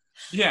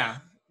 Yeah,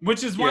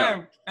 which is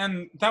why,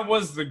 and that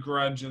was The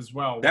Grudge as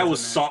well. That was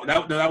wasn't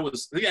Saw. it? That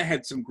was. I think I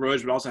had some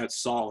Grudge, but also had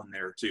Saw in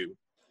there too.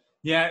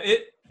 Yeah,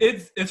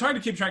 it's hard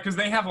to keep track because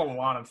they have a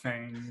lot of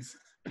things.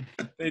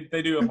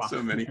 They do a lot. So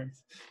of many.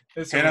 things.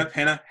 It's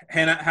Hannah,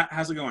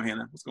 how's it going,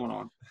 Hannah? What's going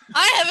on?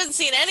 I haven't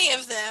seen any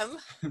of them,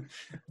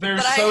 They're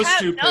but I so have-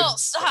 stupid. no,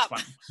 it's stop.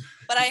 fun.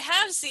 but I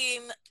have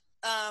seen.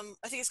 I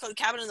think it's called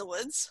Cabin in the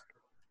Woods.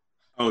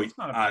 Oh,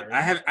 not a parody.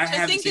 I Which I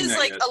haven't think seen is that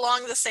like yet.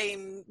 along the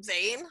same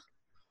vein,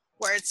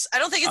 where it's. I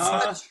don't think it's Uh,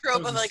 the trope that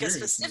of was a like a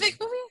serious specific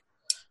movie.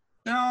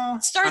 No,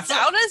 It starts I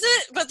thought- out as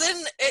it, but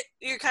then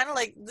you're kind of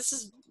like, this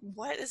is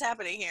what is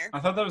happening here. I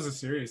thought that was a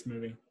serious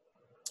movie.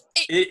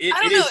 It,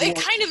 I don't it know. is It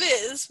more- kind of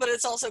is, but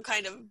it's also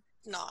kind of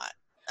not.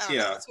 I don't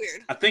know. Yeah. It's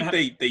weird. I think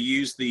they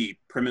use the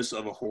premise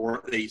of a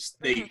horror. They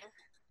Mhm.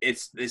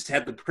 it's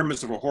had the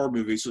premise of a horror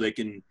movie, so they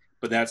can.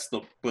 But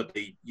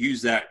they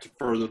use that to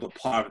further the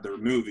plot of their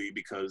movie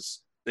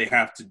because they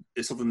have to.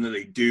 It's something that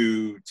they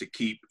do to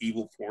keep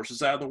evil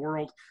forces out of the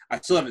world. I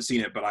still haven't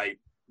seen it, but I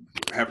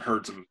have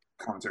heard some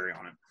commentary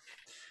on it.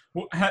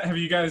 Well, have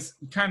you guys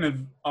kind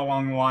of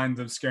along the lines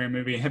of Scary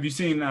Movie? Have you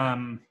seen?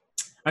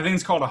 I think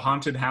it's called A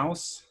Haunted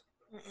House.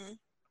 Mm-mm.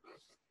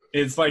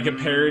 It's like a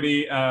Mm.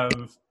 parody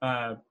of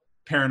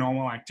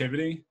Paranormal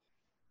Activity.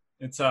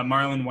 It's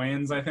Marlon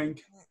Wayans, I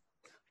think.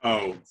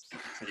 Oh,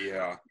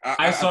 yeah. I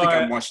I saw think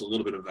I it. watched a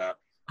little bit of that.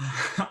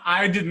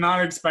 I did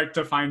not expect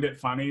to find it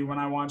funny when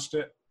I watched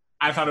it.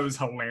 I thought it was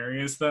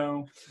hilarious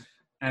though.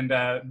 And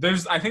I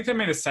think they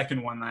made a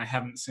second one that I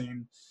haven't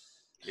seen.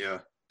 Yeah.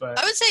 But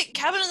I would say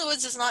Cabin in the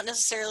Woods is not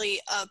necessarily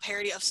a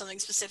parody of something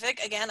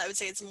specific. Again, I would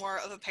say it's more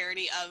of a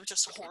parody of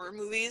just horror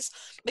movies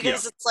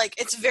because it's like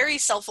it's very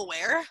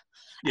self-aware.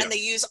 Yeah. And they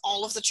use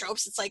all of the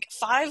tropes. It's like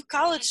 5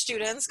 college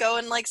students go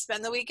and like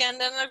spend the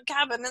weekend in a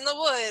cabin in the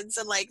woods,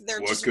 and like they're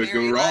What just could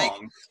very go like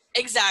wrong?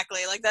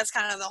 exactly like that's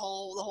kind of the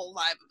whole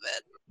vibe of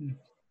it.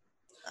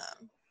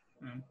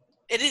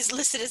 It is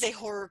listed as a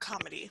horror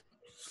comedy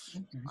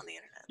on the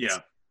internet. Yeah,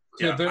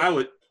 Yeah, I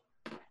would.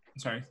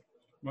 Sorry.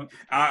 What?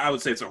 I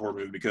would say it's a horror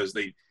movie because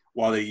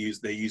while they use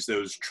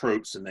those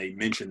tropes and they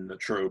mention the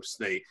tropes,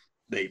 the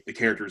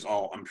characters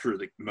all, I'm sure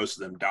that most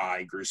of them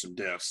die gruesome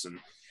deaths, and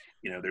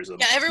there's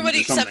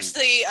everybody there's except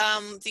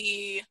something.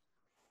 the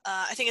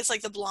I think it's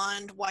like the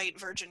blonde white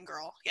virgin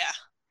girl. Yeah.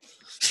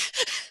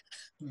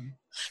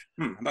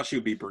 I thought she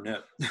would be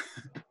brunette.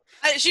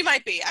 She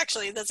might be,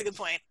 actually. That's a good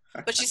point.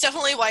 But she's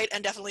definitely white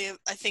and definitely,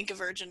 I think, a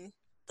virgin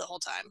the whole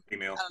time.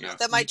 Female. I don't know. Yeah.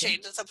 That might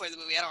change at some point in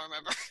the movie. I don't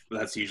remember.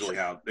 That's usually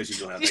how they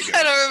go.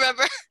 I don't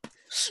remember.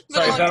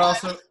 Sorry,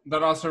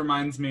 that also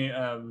reminds me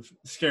of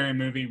Scary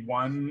Movie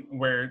 1,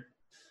 where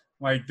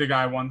like the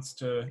guy wants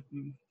to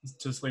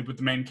sleep with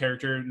the main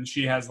character, and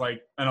she has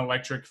like an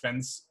electric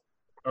fence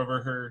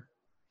over her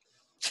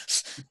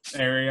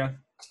area.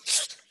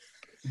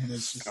 And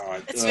it's just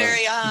it's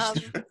very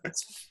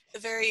it's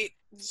very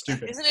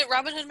stupid. Isn't it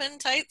Robin Hood Men in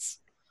Tights?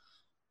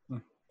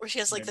 Where she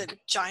has like the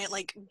giant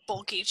like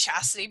bulky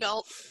chastity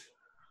belt.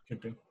 Could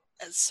be.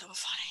 It's so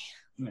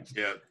funny.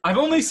 Yeah. I've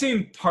only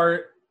seen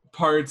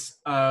parts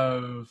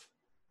of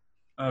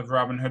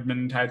Robin Hood Men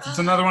in Tights. It's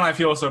another one I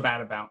feel so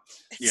bad about.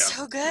 It's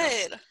so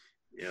good.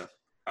 Yeah.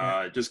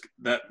 Just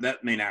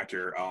that main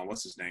actor,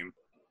 what's his name?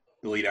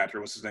 The lead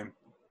actor, what's his name?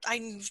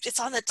 It's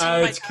on the team.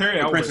 It's Carrie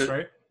Elwes,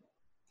 right?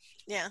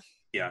 Yeah.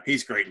 Yeah,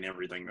 he's great in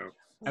everything though.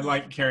 I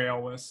like Carrie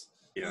Elwes.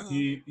 Yeah.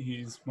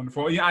 He's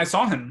wonderful. Yeah, I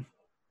saw him.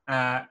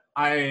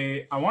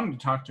 I wanted to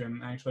talk to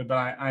him actually, but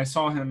I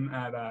saw him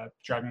at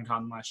Dragon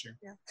Con last year.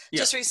 Yeah.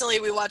 Just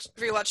recently we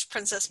rewatched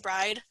Princess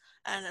Bride,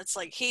 and it's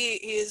like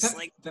he's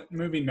like that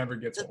movie never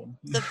gets old.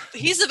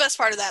 He's the best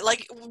part of that.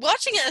 Like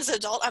watching it as an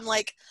adult, I'm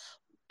like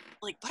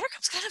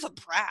Buttercup's kind of a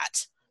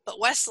brat, but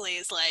Wesley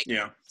is like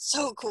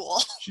so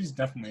cool. She's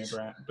definitely a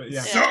brat, but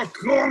yeah. So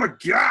cool, oh my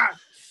god.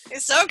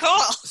 It's so cool.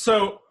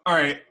 So all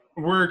right,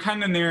 we're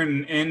kind of near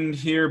an end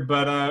here,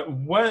 but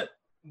what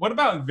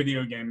about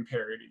video game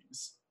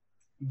parodies?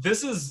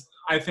 This is,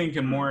 I think,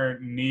 a more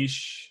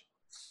niche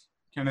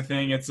kind of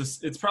thing.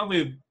 It's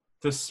probably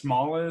the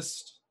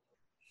smallest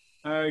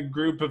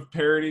group of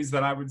parodies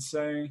that I would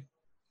say,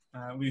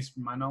 at least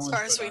from my knowledge. As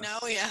far as we know,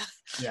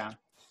 yeah.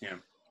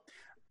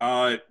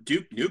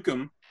 Duke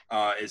Nukem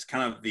is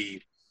kind of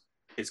the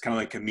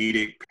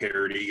comedic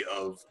parody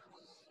of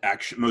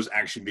most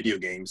action video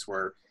games,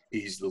 where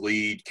he's the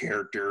lead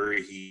character.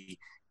 He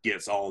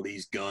gets all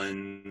these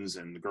guns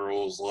and the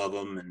girls love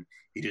him, and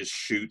he just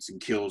shoots and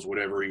kills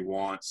whatever he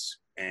wants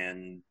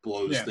and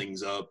blows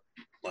things up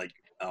like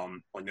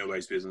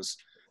nobody's business.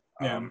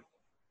 And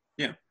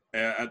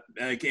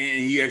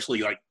he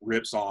actually like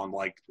rips on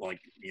like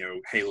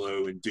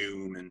Halo and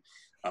Doom and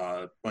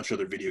a bunch of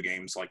other video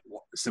games like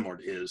similar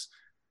to his.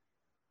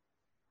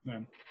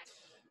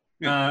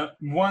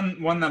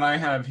 One that I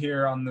have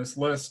here on this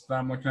list that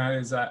I'm looking at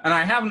is and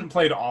I haven't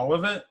played all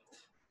of it.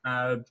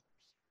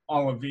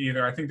 All of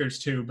either. I think there's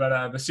 2,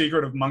 but The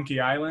Secret of Monkey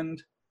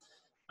Island.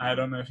 I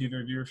don't know if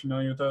either of you are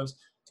familiar with those.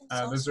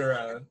 Those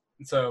are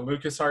it's a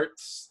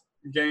LucasArts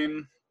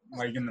game,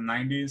 like in the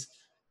 90s,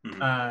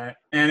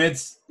 and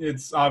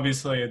it's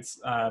obviously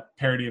a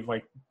parody of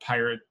like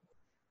pirate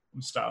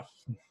stuff.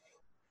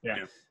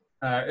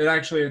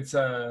 It's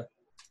oh,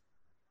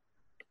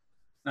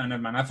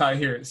 never mind. I thought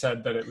here it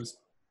said that it was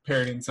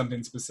parodying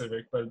something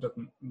specific, but it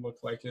doesn't look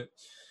like it.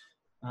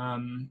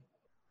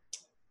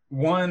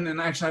 One,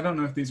 and actually I don't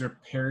know if these are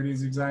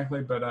parodies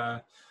exactly,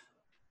 but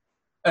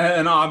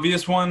an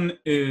obvious one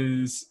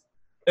is,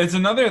 it's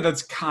another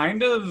that's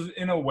kind of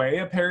in a way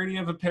a parody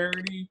of a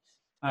parody,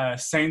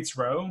 Saints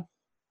Row.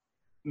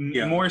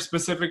 More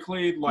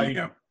specifically, like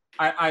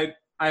I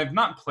have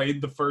not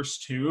played the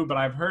first 2, but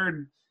I've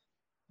heard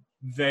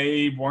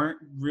they weren't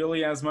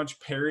really as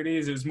much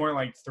parodies. It was more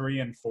like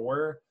 3 and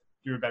 4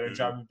 do a better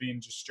job of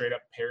being just straight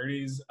up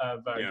parodies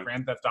of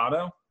Grand Theft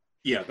Auto.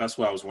 Yeah, that's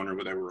what I was wondering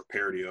what they were a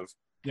parody of.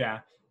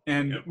 Yeah,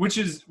 and which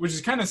is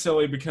kind of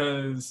silly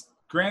because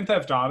Grand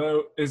Theft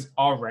Auto is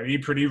already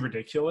pretty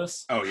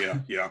ridiculous. Oh yeah.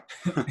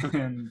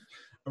 And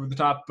over the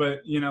top,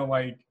 but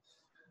like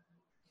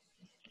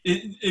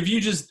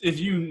if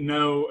you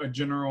know a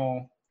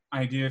general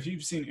idea, if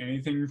you've seen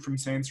anything from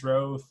Saints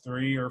Row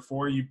 3 or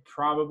 4, you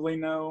probably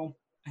know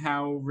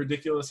how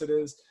ridiculous it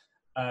is.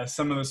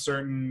 Some of the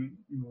certain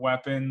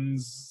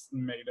weapons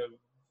made of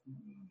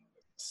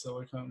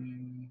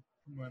silicone,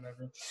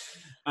 whatever.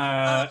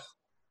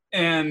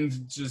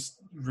 And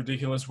just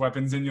ridiculous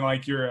weapons, and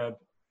you're a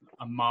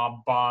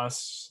mob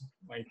boss,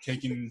 like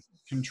taking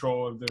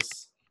control of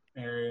this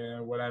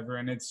area, whatever,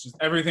 and it's just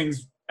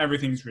everything's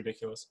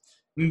ridiculous.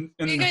 And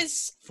the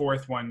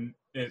 4th one,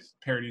 it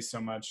parodies so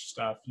much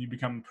stuff. You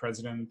become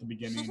president at the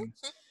beginning,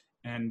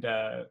 and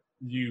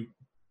you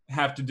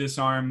have to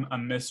disarm a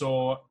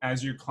missile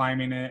as you're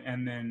climbing it,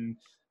 and then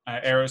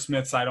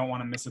Aerosmith's "I Don't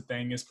Want to Miss a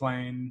Thing" is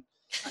playing.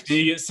 And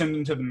you get sent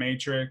into the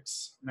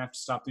Matrix and have to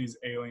stop these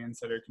aliens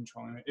that are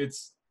controlling it.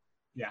 It's,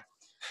 yeah.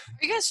 Are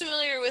you guys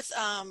familiar with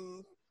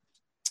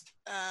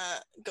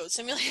Goat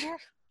Simulator?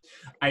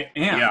 I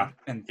am, Yeah.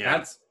 and Yeah.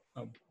 that's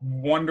a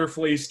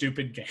wonderfully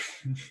stupid game.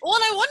 Well,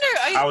 and I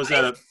wonder. How is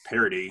that a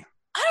parody?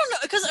 I don't know,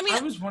 because I mean,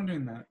 I was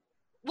wondering that.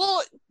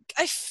 well,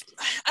 I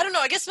don't know.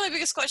 I guess my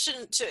biggest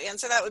question to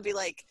answer that would be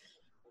like,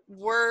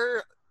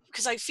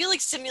 because I feel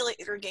like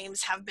simulator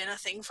games have been a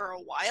thing for a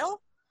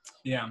while.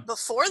 Yeah.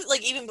 Before,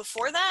 like even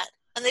before that,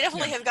 and they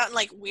definitely Yeah. have gotten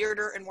like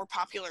weirder and more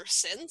popular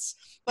since.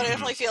 But I Mhm.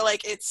 definitely feel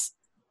like it's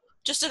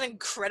just an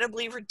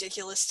incredibly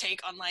ridiculous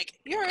take on like,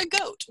 you're a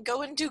goat,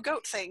 go and do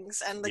goat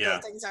things, and the Yeah.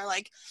 goat things are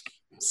like,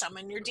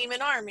 summon your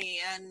demon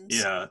army and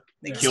Yeah,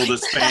 things kill like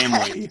this that.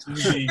 family. You can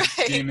be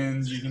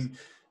demons. You can.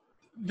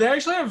 They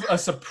actually have a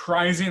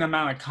surprising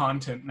amount of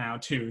content now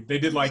too. They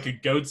did like a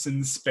goats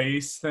in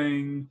space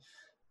thing.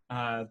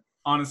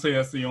 Honestly,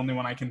 that's the only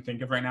one I can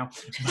think of right now.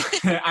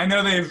 I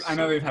know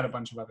they've had a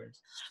bunch of others.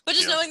 But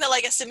just Yeah. knowing that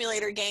like a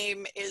simulator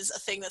game is a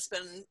thing that's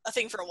been a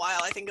thing for a while,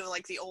 I think of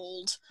like the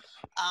old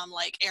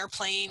like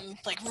airplane,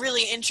 like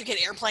really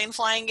intricate airplane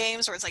flying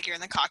games where it's like you're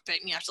in the cockpit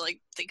and you have to like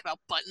think about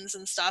buttons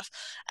and stuff,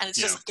 and it's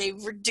just like a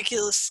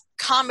ridiculous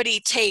comedy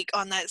take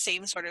on that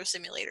same sort of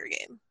simulator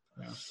game.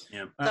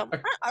 Yeah. So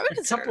I would A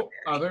consider couple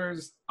it.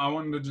 others I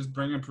wanted to just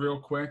bring up real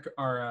quick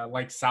are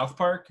like South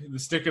Park, The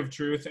Stick of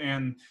Truth,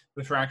 and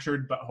The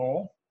Fractured But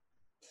Whole.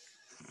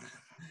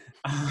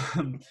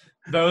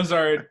 Those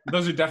are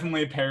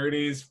definitely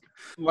parodies.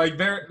 Like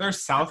they're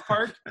South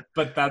Park,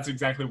 but that's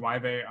exactly why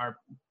they are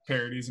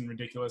parodies and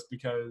ridiculous,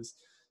 because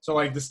so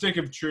like The Stick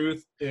of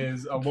Truth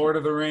is a Lord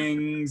of the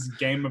Rings,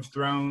 Game of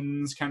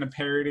Thrones kind of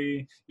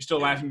parody. You're still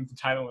laughing at the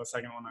title of the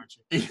second one, aren't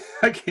you?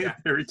 I can't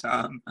every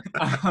time.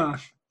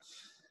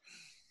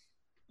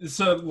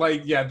 So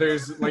like yeah,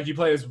 there's like you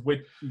play as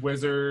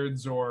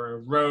wizards or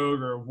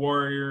rogue or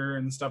warrior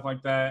and stuff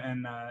like that,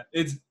 and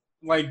it's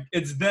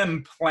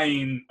them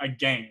playing a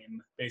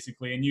game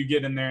basically, and you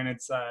get in there and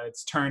it's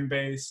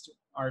turn-based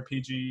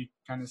RPG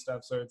kind of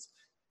stuff, so it's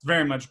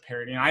very much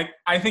parody, and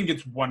I think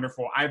it's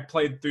wonderful. I've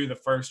played through the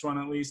first one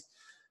at least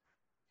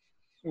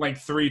like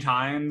 3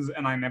 times,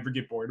 and I never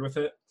get bored with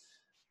it.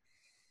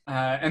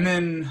 And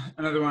then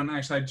another one,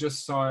 actually I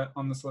just saw it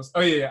on this list.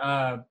 Oh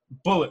yeah,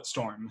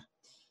 Bulletstorm.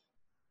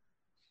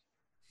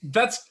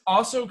 That's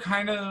also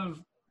kind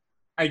of,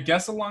 I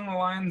guess, along the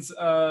lines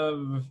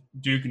of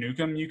Duke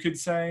Nukem, you could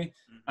say.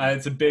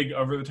 It's a big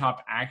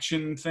over-the-top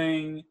action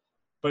thing,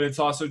 but it's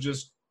also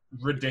just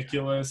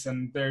ridiculous,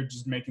 and they're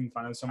just making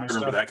fun of so I much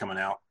remember stuff. that coming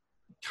out.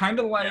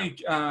 Kind of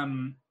like,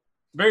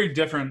 very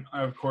different,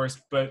 of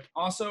course, but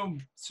also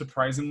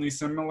surprisingly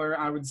similar,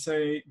 I would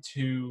say,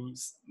 to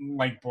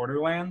like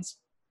Borderlands,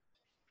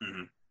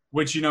 Mhm.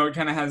 which, you know, it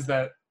kind of has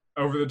that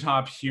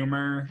over-the-top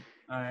humor.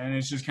 And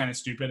it's just kind of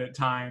stupid at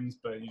times,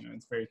 but, you know,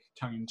 it's very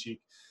tongue-in-cheek.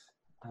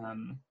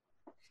 So,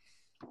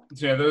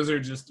 yeah, those are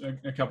just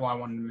a couple I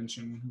wanted to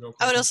mention real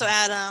quick. I would also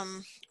add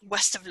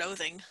West of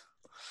Loathing,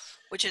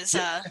 which is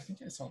I think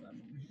I saw that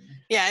movie.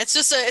 yeah, it's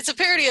just it's a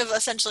parody of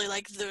essentially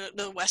like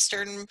the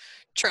Western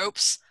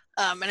tropes,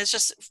 and it's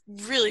just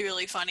really,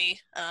 really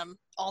funny.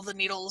 All the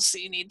needles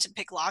that you need to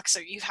pick locks,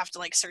 or you have to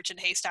like search in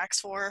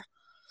haystacks for,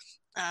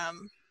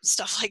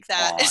 stuff like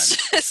that.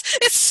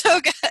 It's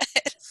so good.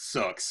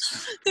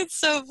 Sucks. It's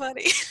so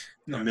funny.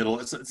 The middle.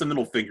 It's a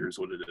middle finger is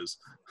what it is.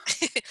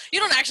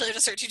 You don't actually have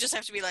to search. You just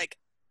have to be like,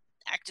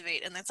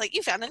 activate, and that's like,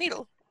 you found a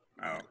needle.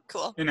 Oh.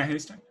 Cool. In a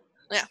haystack?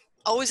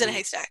 Always in a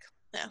haystack.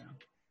 Yeah.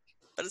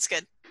 But it's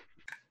good.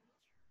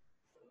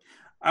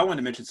 I wanted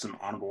to mention some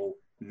honorable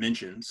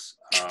mentions.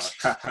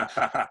 That's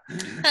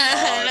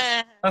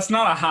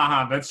not a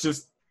haha. That's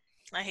just,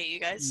 I hate you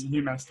guys.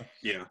 you messed up.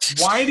 Yeah.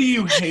 Why do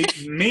you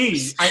hate me?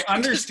 I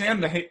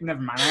understand the hate.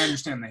 Never mind. I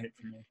understand the hate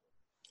from you.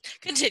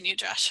 Continue,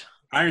 Josh.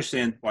 I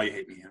understand why you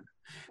hate me, Ian.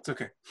 It's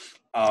okay.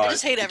 I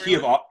just hate The Key of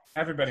everyone.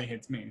 Everybody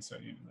hates me, so,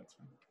 you know, that's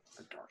fine.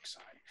 the dark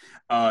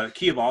side.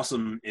 Key of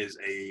Awesome is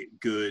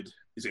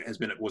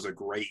was a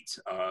great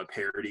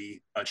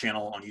parody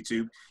channel on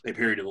YouTube. They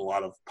parodied a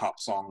lot of pop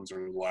songs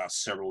over the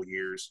last several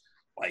years.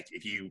 Like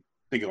if you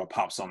think of a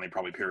pop song, they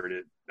probably parodied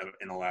it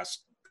in the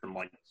last from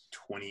like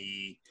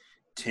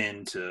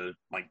 2010 to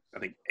like I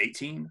think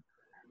 18.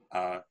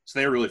 So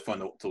they were really fun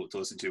to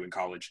listen to in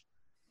college.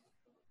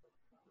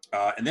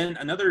 And then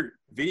another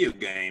video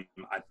game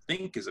I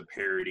think is a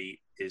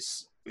parody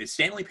is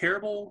Stanley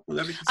Parable. Would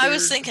that be I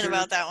was considered thinking a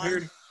about that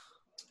parody? one.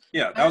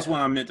 Yeah, that was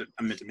one I meant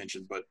to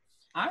mention, but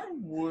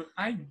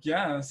I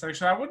guess,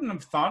 actually, I wouldn't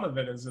have thought of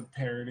it as a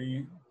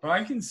parody, but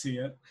I can see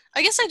it.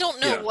 I guess I don't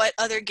know Yeah. what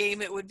other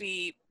game it would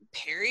be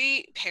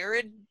parodying.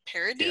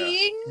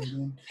 Parodying.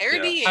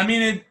 I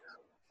mean,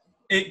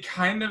 it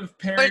kind of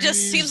parodies. but it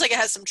just seems like it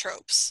has some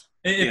tropes.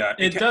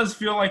 It does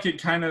feel like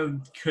it kind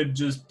of could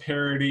just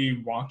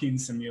parody walking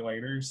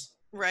simulators.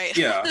 Right.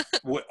 yeah,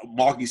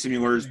 walking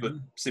simulators, but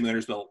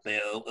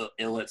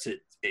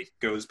it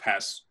goes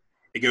past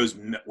it goes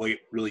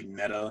really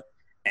meta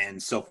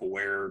and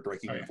self-aware,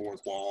 breaking the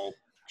fourth wall,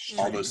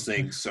 all those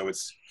things. So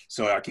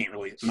I'm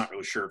not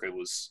really sure if it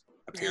was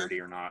a parody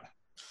or not.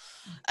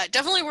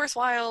 Definitely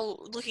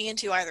worthwhile looking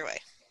into either way.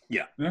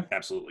 Yeah.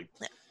 Absolutely.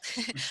 Yeah.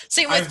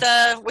 Same with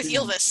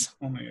Ylvis.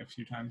 Only a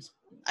few times.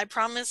 I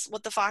promise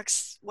What Does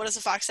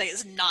the Fox Say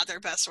is not their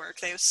best work.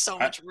 They have so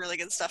much really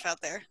good stuff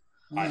out there.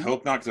 I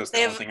hope not, because that's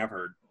the only thing I've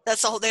heard.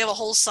 They have a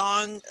whole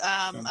song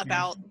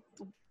about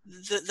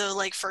the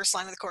like first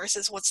line of the chorus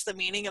is "What's the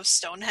meaning of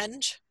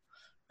Stonehenge?"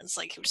 And it's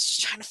like he was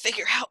just trying to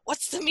figure out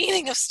what's the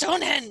meaning of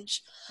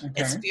Stonehenge. Okay.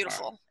 It's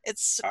beautiful.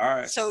 It's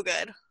so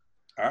good.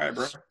 All right,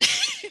 bro.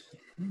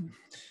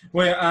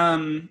 Wait,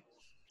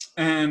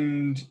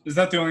 and is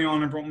that the only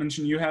honorable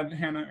mention you had,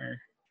 Hannah,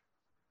 or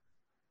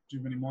do you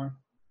have any more?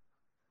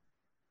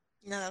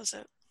 No, that was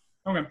it.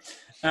 Okay.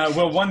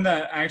 Well, one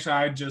that actually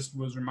I just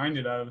was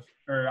reminded of,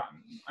 or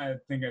I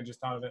think I just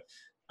thought of it.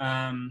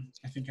 I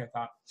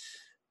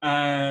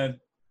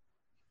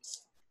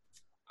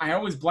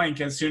always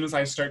blank as soon as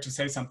I start to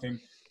say something.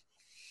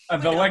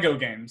 Lego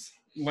games.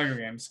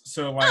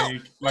 So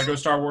like Lego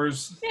Star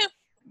Wars,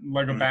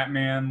 Lego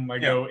Batman,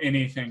 Lego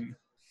anything.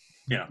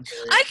 Yeah.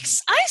 I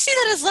see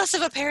that as less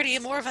of a parody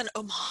and more of an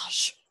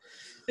homage.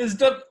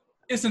 What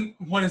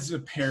is a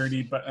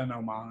parody but an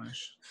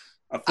homage?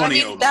 A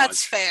funny homage.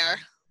 That's fair.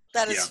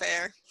 That is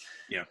fair.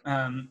 Yeah.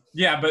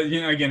 But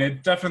again,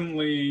 it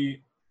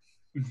definitely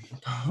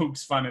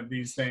pokes fun at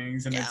these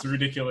things, and it's a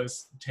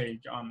ridiculous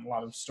take on a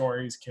lot of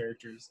stories,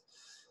 characters,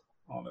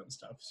 all that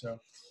stuff. So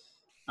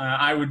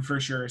I would for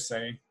sure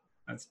say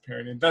that's a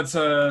parody. That's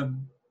the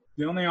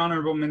only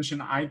honorable mention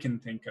I can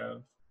think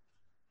of.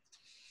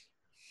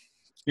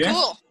 Yeah.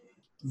 Cool.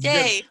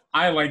 Yay.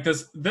 I like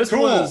this. This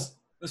was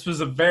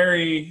a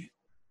very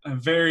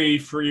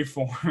free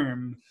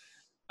form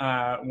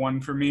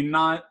one for me.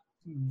 Not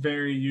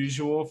very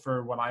usual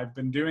for what I've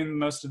been doing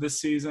most of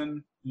this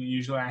season.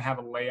 Usually I have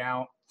a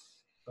layout,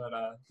 but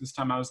this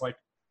time I was like,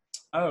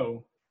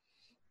 oh,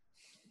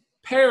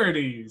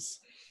 parodies.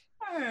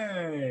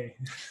 Hey.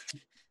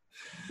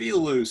 Be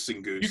loose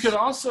and goose.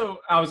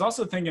 I was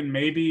also thinking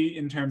maybe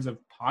in terms of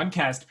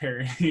podcast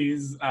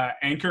parodies,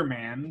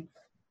 Anchorman,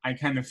 I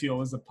kind of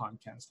feel is a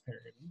podcast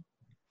parody.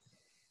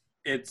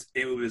 It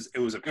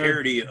was a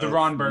parody of the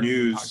Ron Burgundy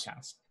news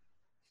podcast.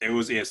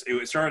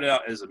 It started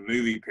out as a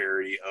movie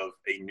parody of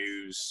a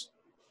news.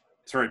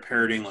 It started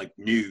parodying like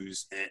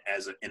news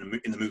in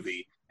the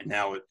movie, and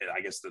now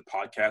I guess the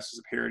podcast is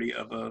a parody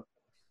of a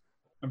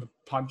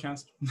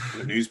podcast,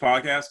 the news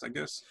podcast. I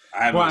guess.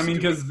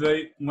 Because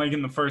they like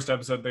in the first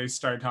episode they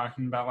started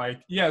talking about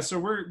like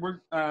so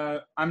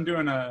I'm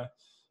doing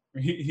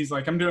he's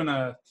like I'm doing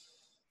a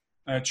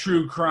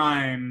true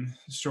crime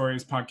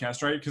stories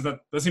podcast, right? Because that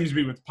seems to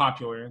be what's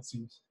popular. It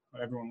seems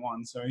what everyone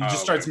wants. So he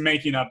just starts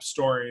making up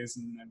stories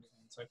and everything.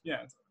 It's like,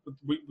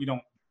 we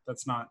don't. That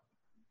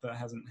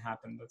hasn't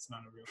happened. That's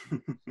not a real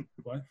thing.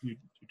 What? You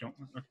don't?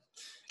 Okay.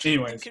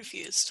 Anyways. I'm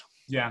confused.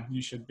 Yeah,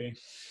 you should be.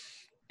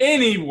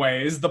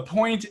 Anyways, the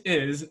point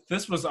is,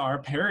 this was our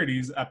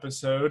parodies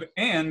episode,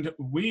 and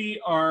we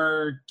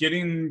are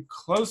getting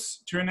close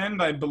to an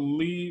end, I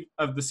believe,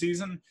 of the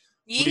season.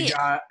 Yeah. We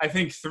got, I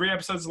think, 3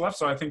 episodes left,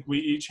 so I think we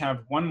each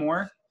have one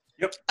more.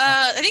 Yep.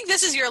 I think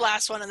this is your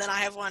last one, and then I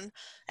have one,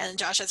 and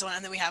Josh has one,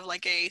 and then we have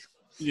like a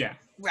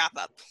wrap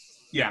up.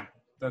 Yeah,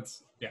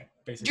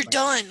 basically. You're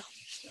done.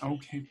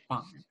 Okay,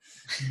 fine.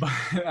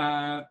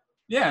 But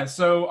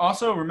so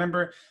also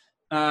remember,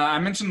 I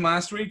mentioned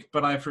last week,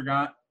 but I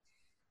forgot.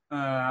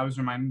 I was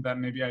reminded that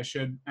maybe I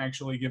should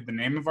actually give the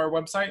name of our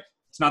website.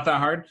 It's not that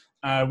hard.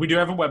 We do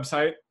have a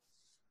website,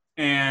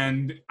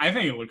 and I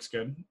think it looks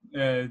good.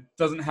 It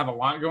doesn't have a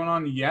lot going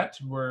on yet.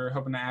 We're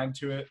hoping to add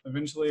to it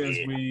eventually as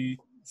we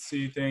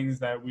see things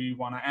that we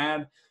want to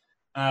add.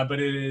 But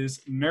it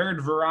is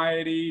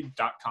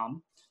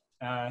nerdvariety.com.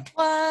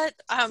 What?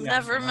 I'll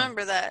never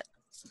remember that.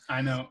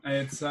 I know.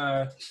 It's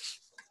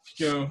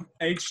go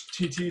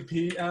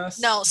HTTPS.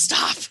 No,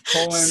 stop.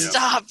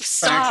 Stop.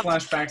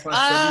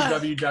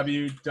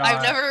 //www.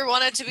 I've never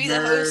wanted to be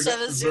the host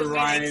of a Zoom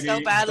meeting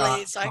so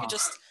badly, so I could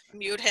just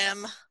mute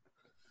him.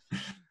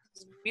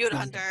 Mute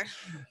Hunter.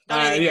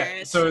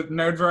 So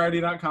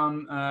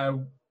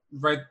nerdvariety.com.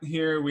 Right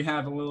here we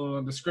have a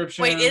little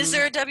description. Wait, is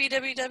there a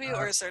www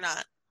or is there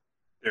not?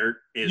 There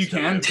is. You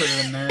can put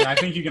it in there. I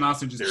think you can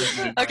also just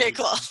put it. Okay,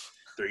 cool.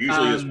 There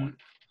usually is one.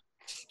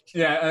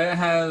 Yeah, it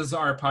has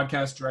our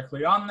podcast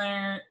directly on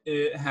there.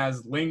 It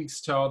has links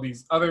to all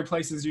these other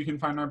places you can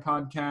find our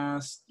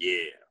podcast.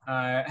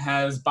 Yeah. It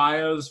has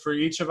bios for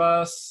each of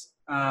us.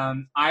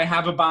 I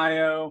have a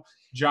bio.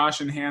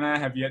 Josh and Hannah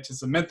have yet to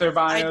submit their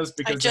bios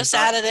because I just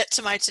added it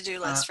to my to-do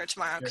list for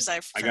tomorrow because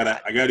I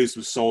gotta do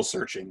some soul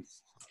searching.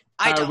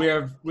 We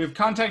have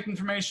contact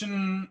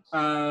information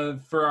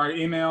for our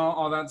email,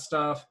 all that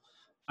stuff.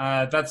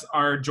 That's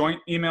our joint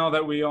email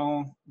that we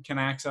all can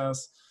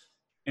access.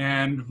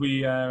 And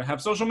we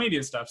have social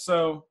media stuff.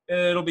 So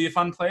it'll be a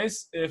fun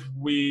place. If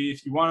you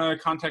want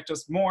to contact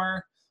us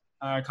more,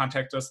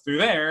 contact us through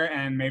there.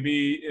 And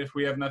maybe if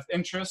we have enough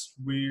interest,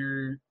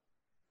 we're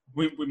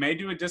we may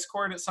do a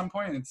Discord at some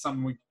point. It's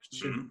something we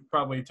should Mhm.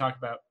 probably talk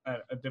about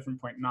at a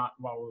different point, not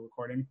while we're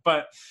recording.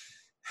 But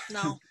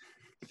No.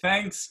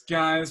 thanks,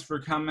 guys, for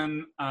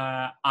coming.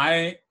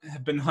 I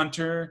have been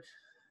Hunter.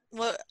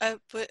 What?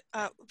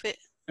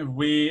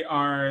 We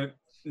are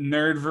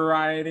Nerd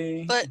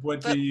Variety. But-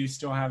 what do you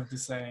still have to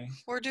say?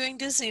 We're doing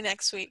Disney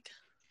next week.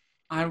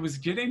 I was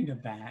getting to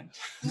that.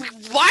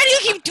 Why do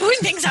you keep doing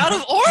things out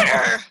of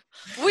order?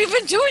 We've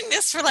been doing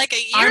this for like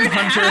a year I'm and a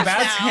Hunter. half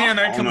That's now.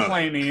 Hannah Almost-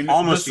 complaining.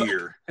 Almost This- a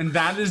year. And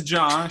that is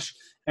Josh.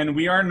 And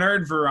we are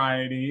Nerd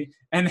Variety.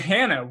 And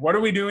Hannah, what are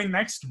we doing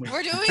next week?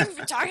 We're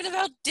talking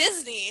about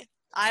Disney.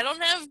 I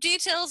don't have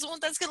details on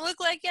what that's going to look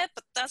like yet,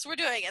 but that's what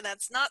we're doing. And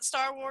that's not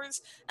Star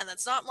Wars, and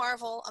that's not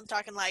Marvel. I'm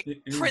talking like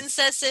It is-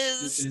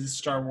 princesses. It is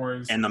Star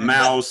Wars. And the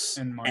mouse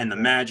and and the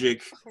Marvel.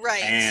 magic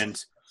Right.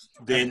 and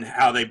then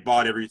how they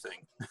bought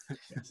everything.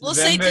 We'll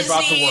Then say they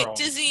bought the Disney, world.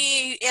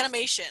 Disney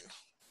animation.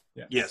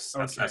 Yes,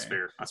 that's Okay.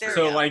 fair. That's There fair.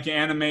 So we go. like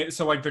anime,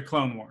 so like the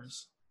Clone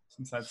Wars,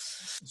 since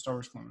that's Star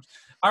Wars Clone Wars.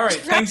 All right,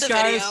 Wrap thanks the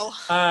guys.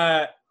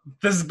 video.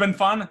 This has been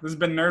fun. This has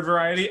been Nerd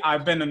Variety.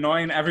 I've been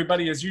annoying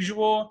everybody as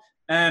usual.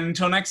 And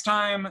until next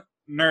time,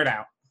 nerd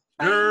out.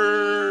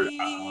 Nerd.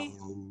 Bye.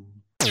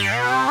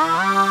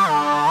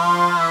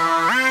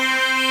 Oh.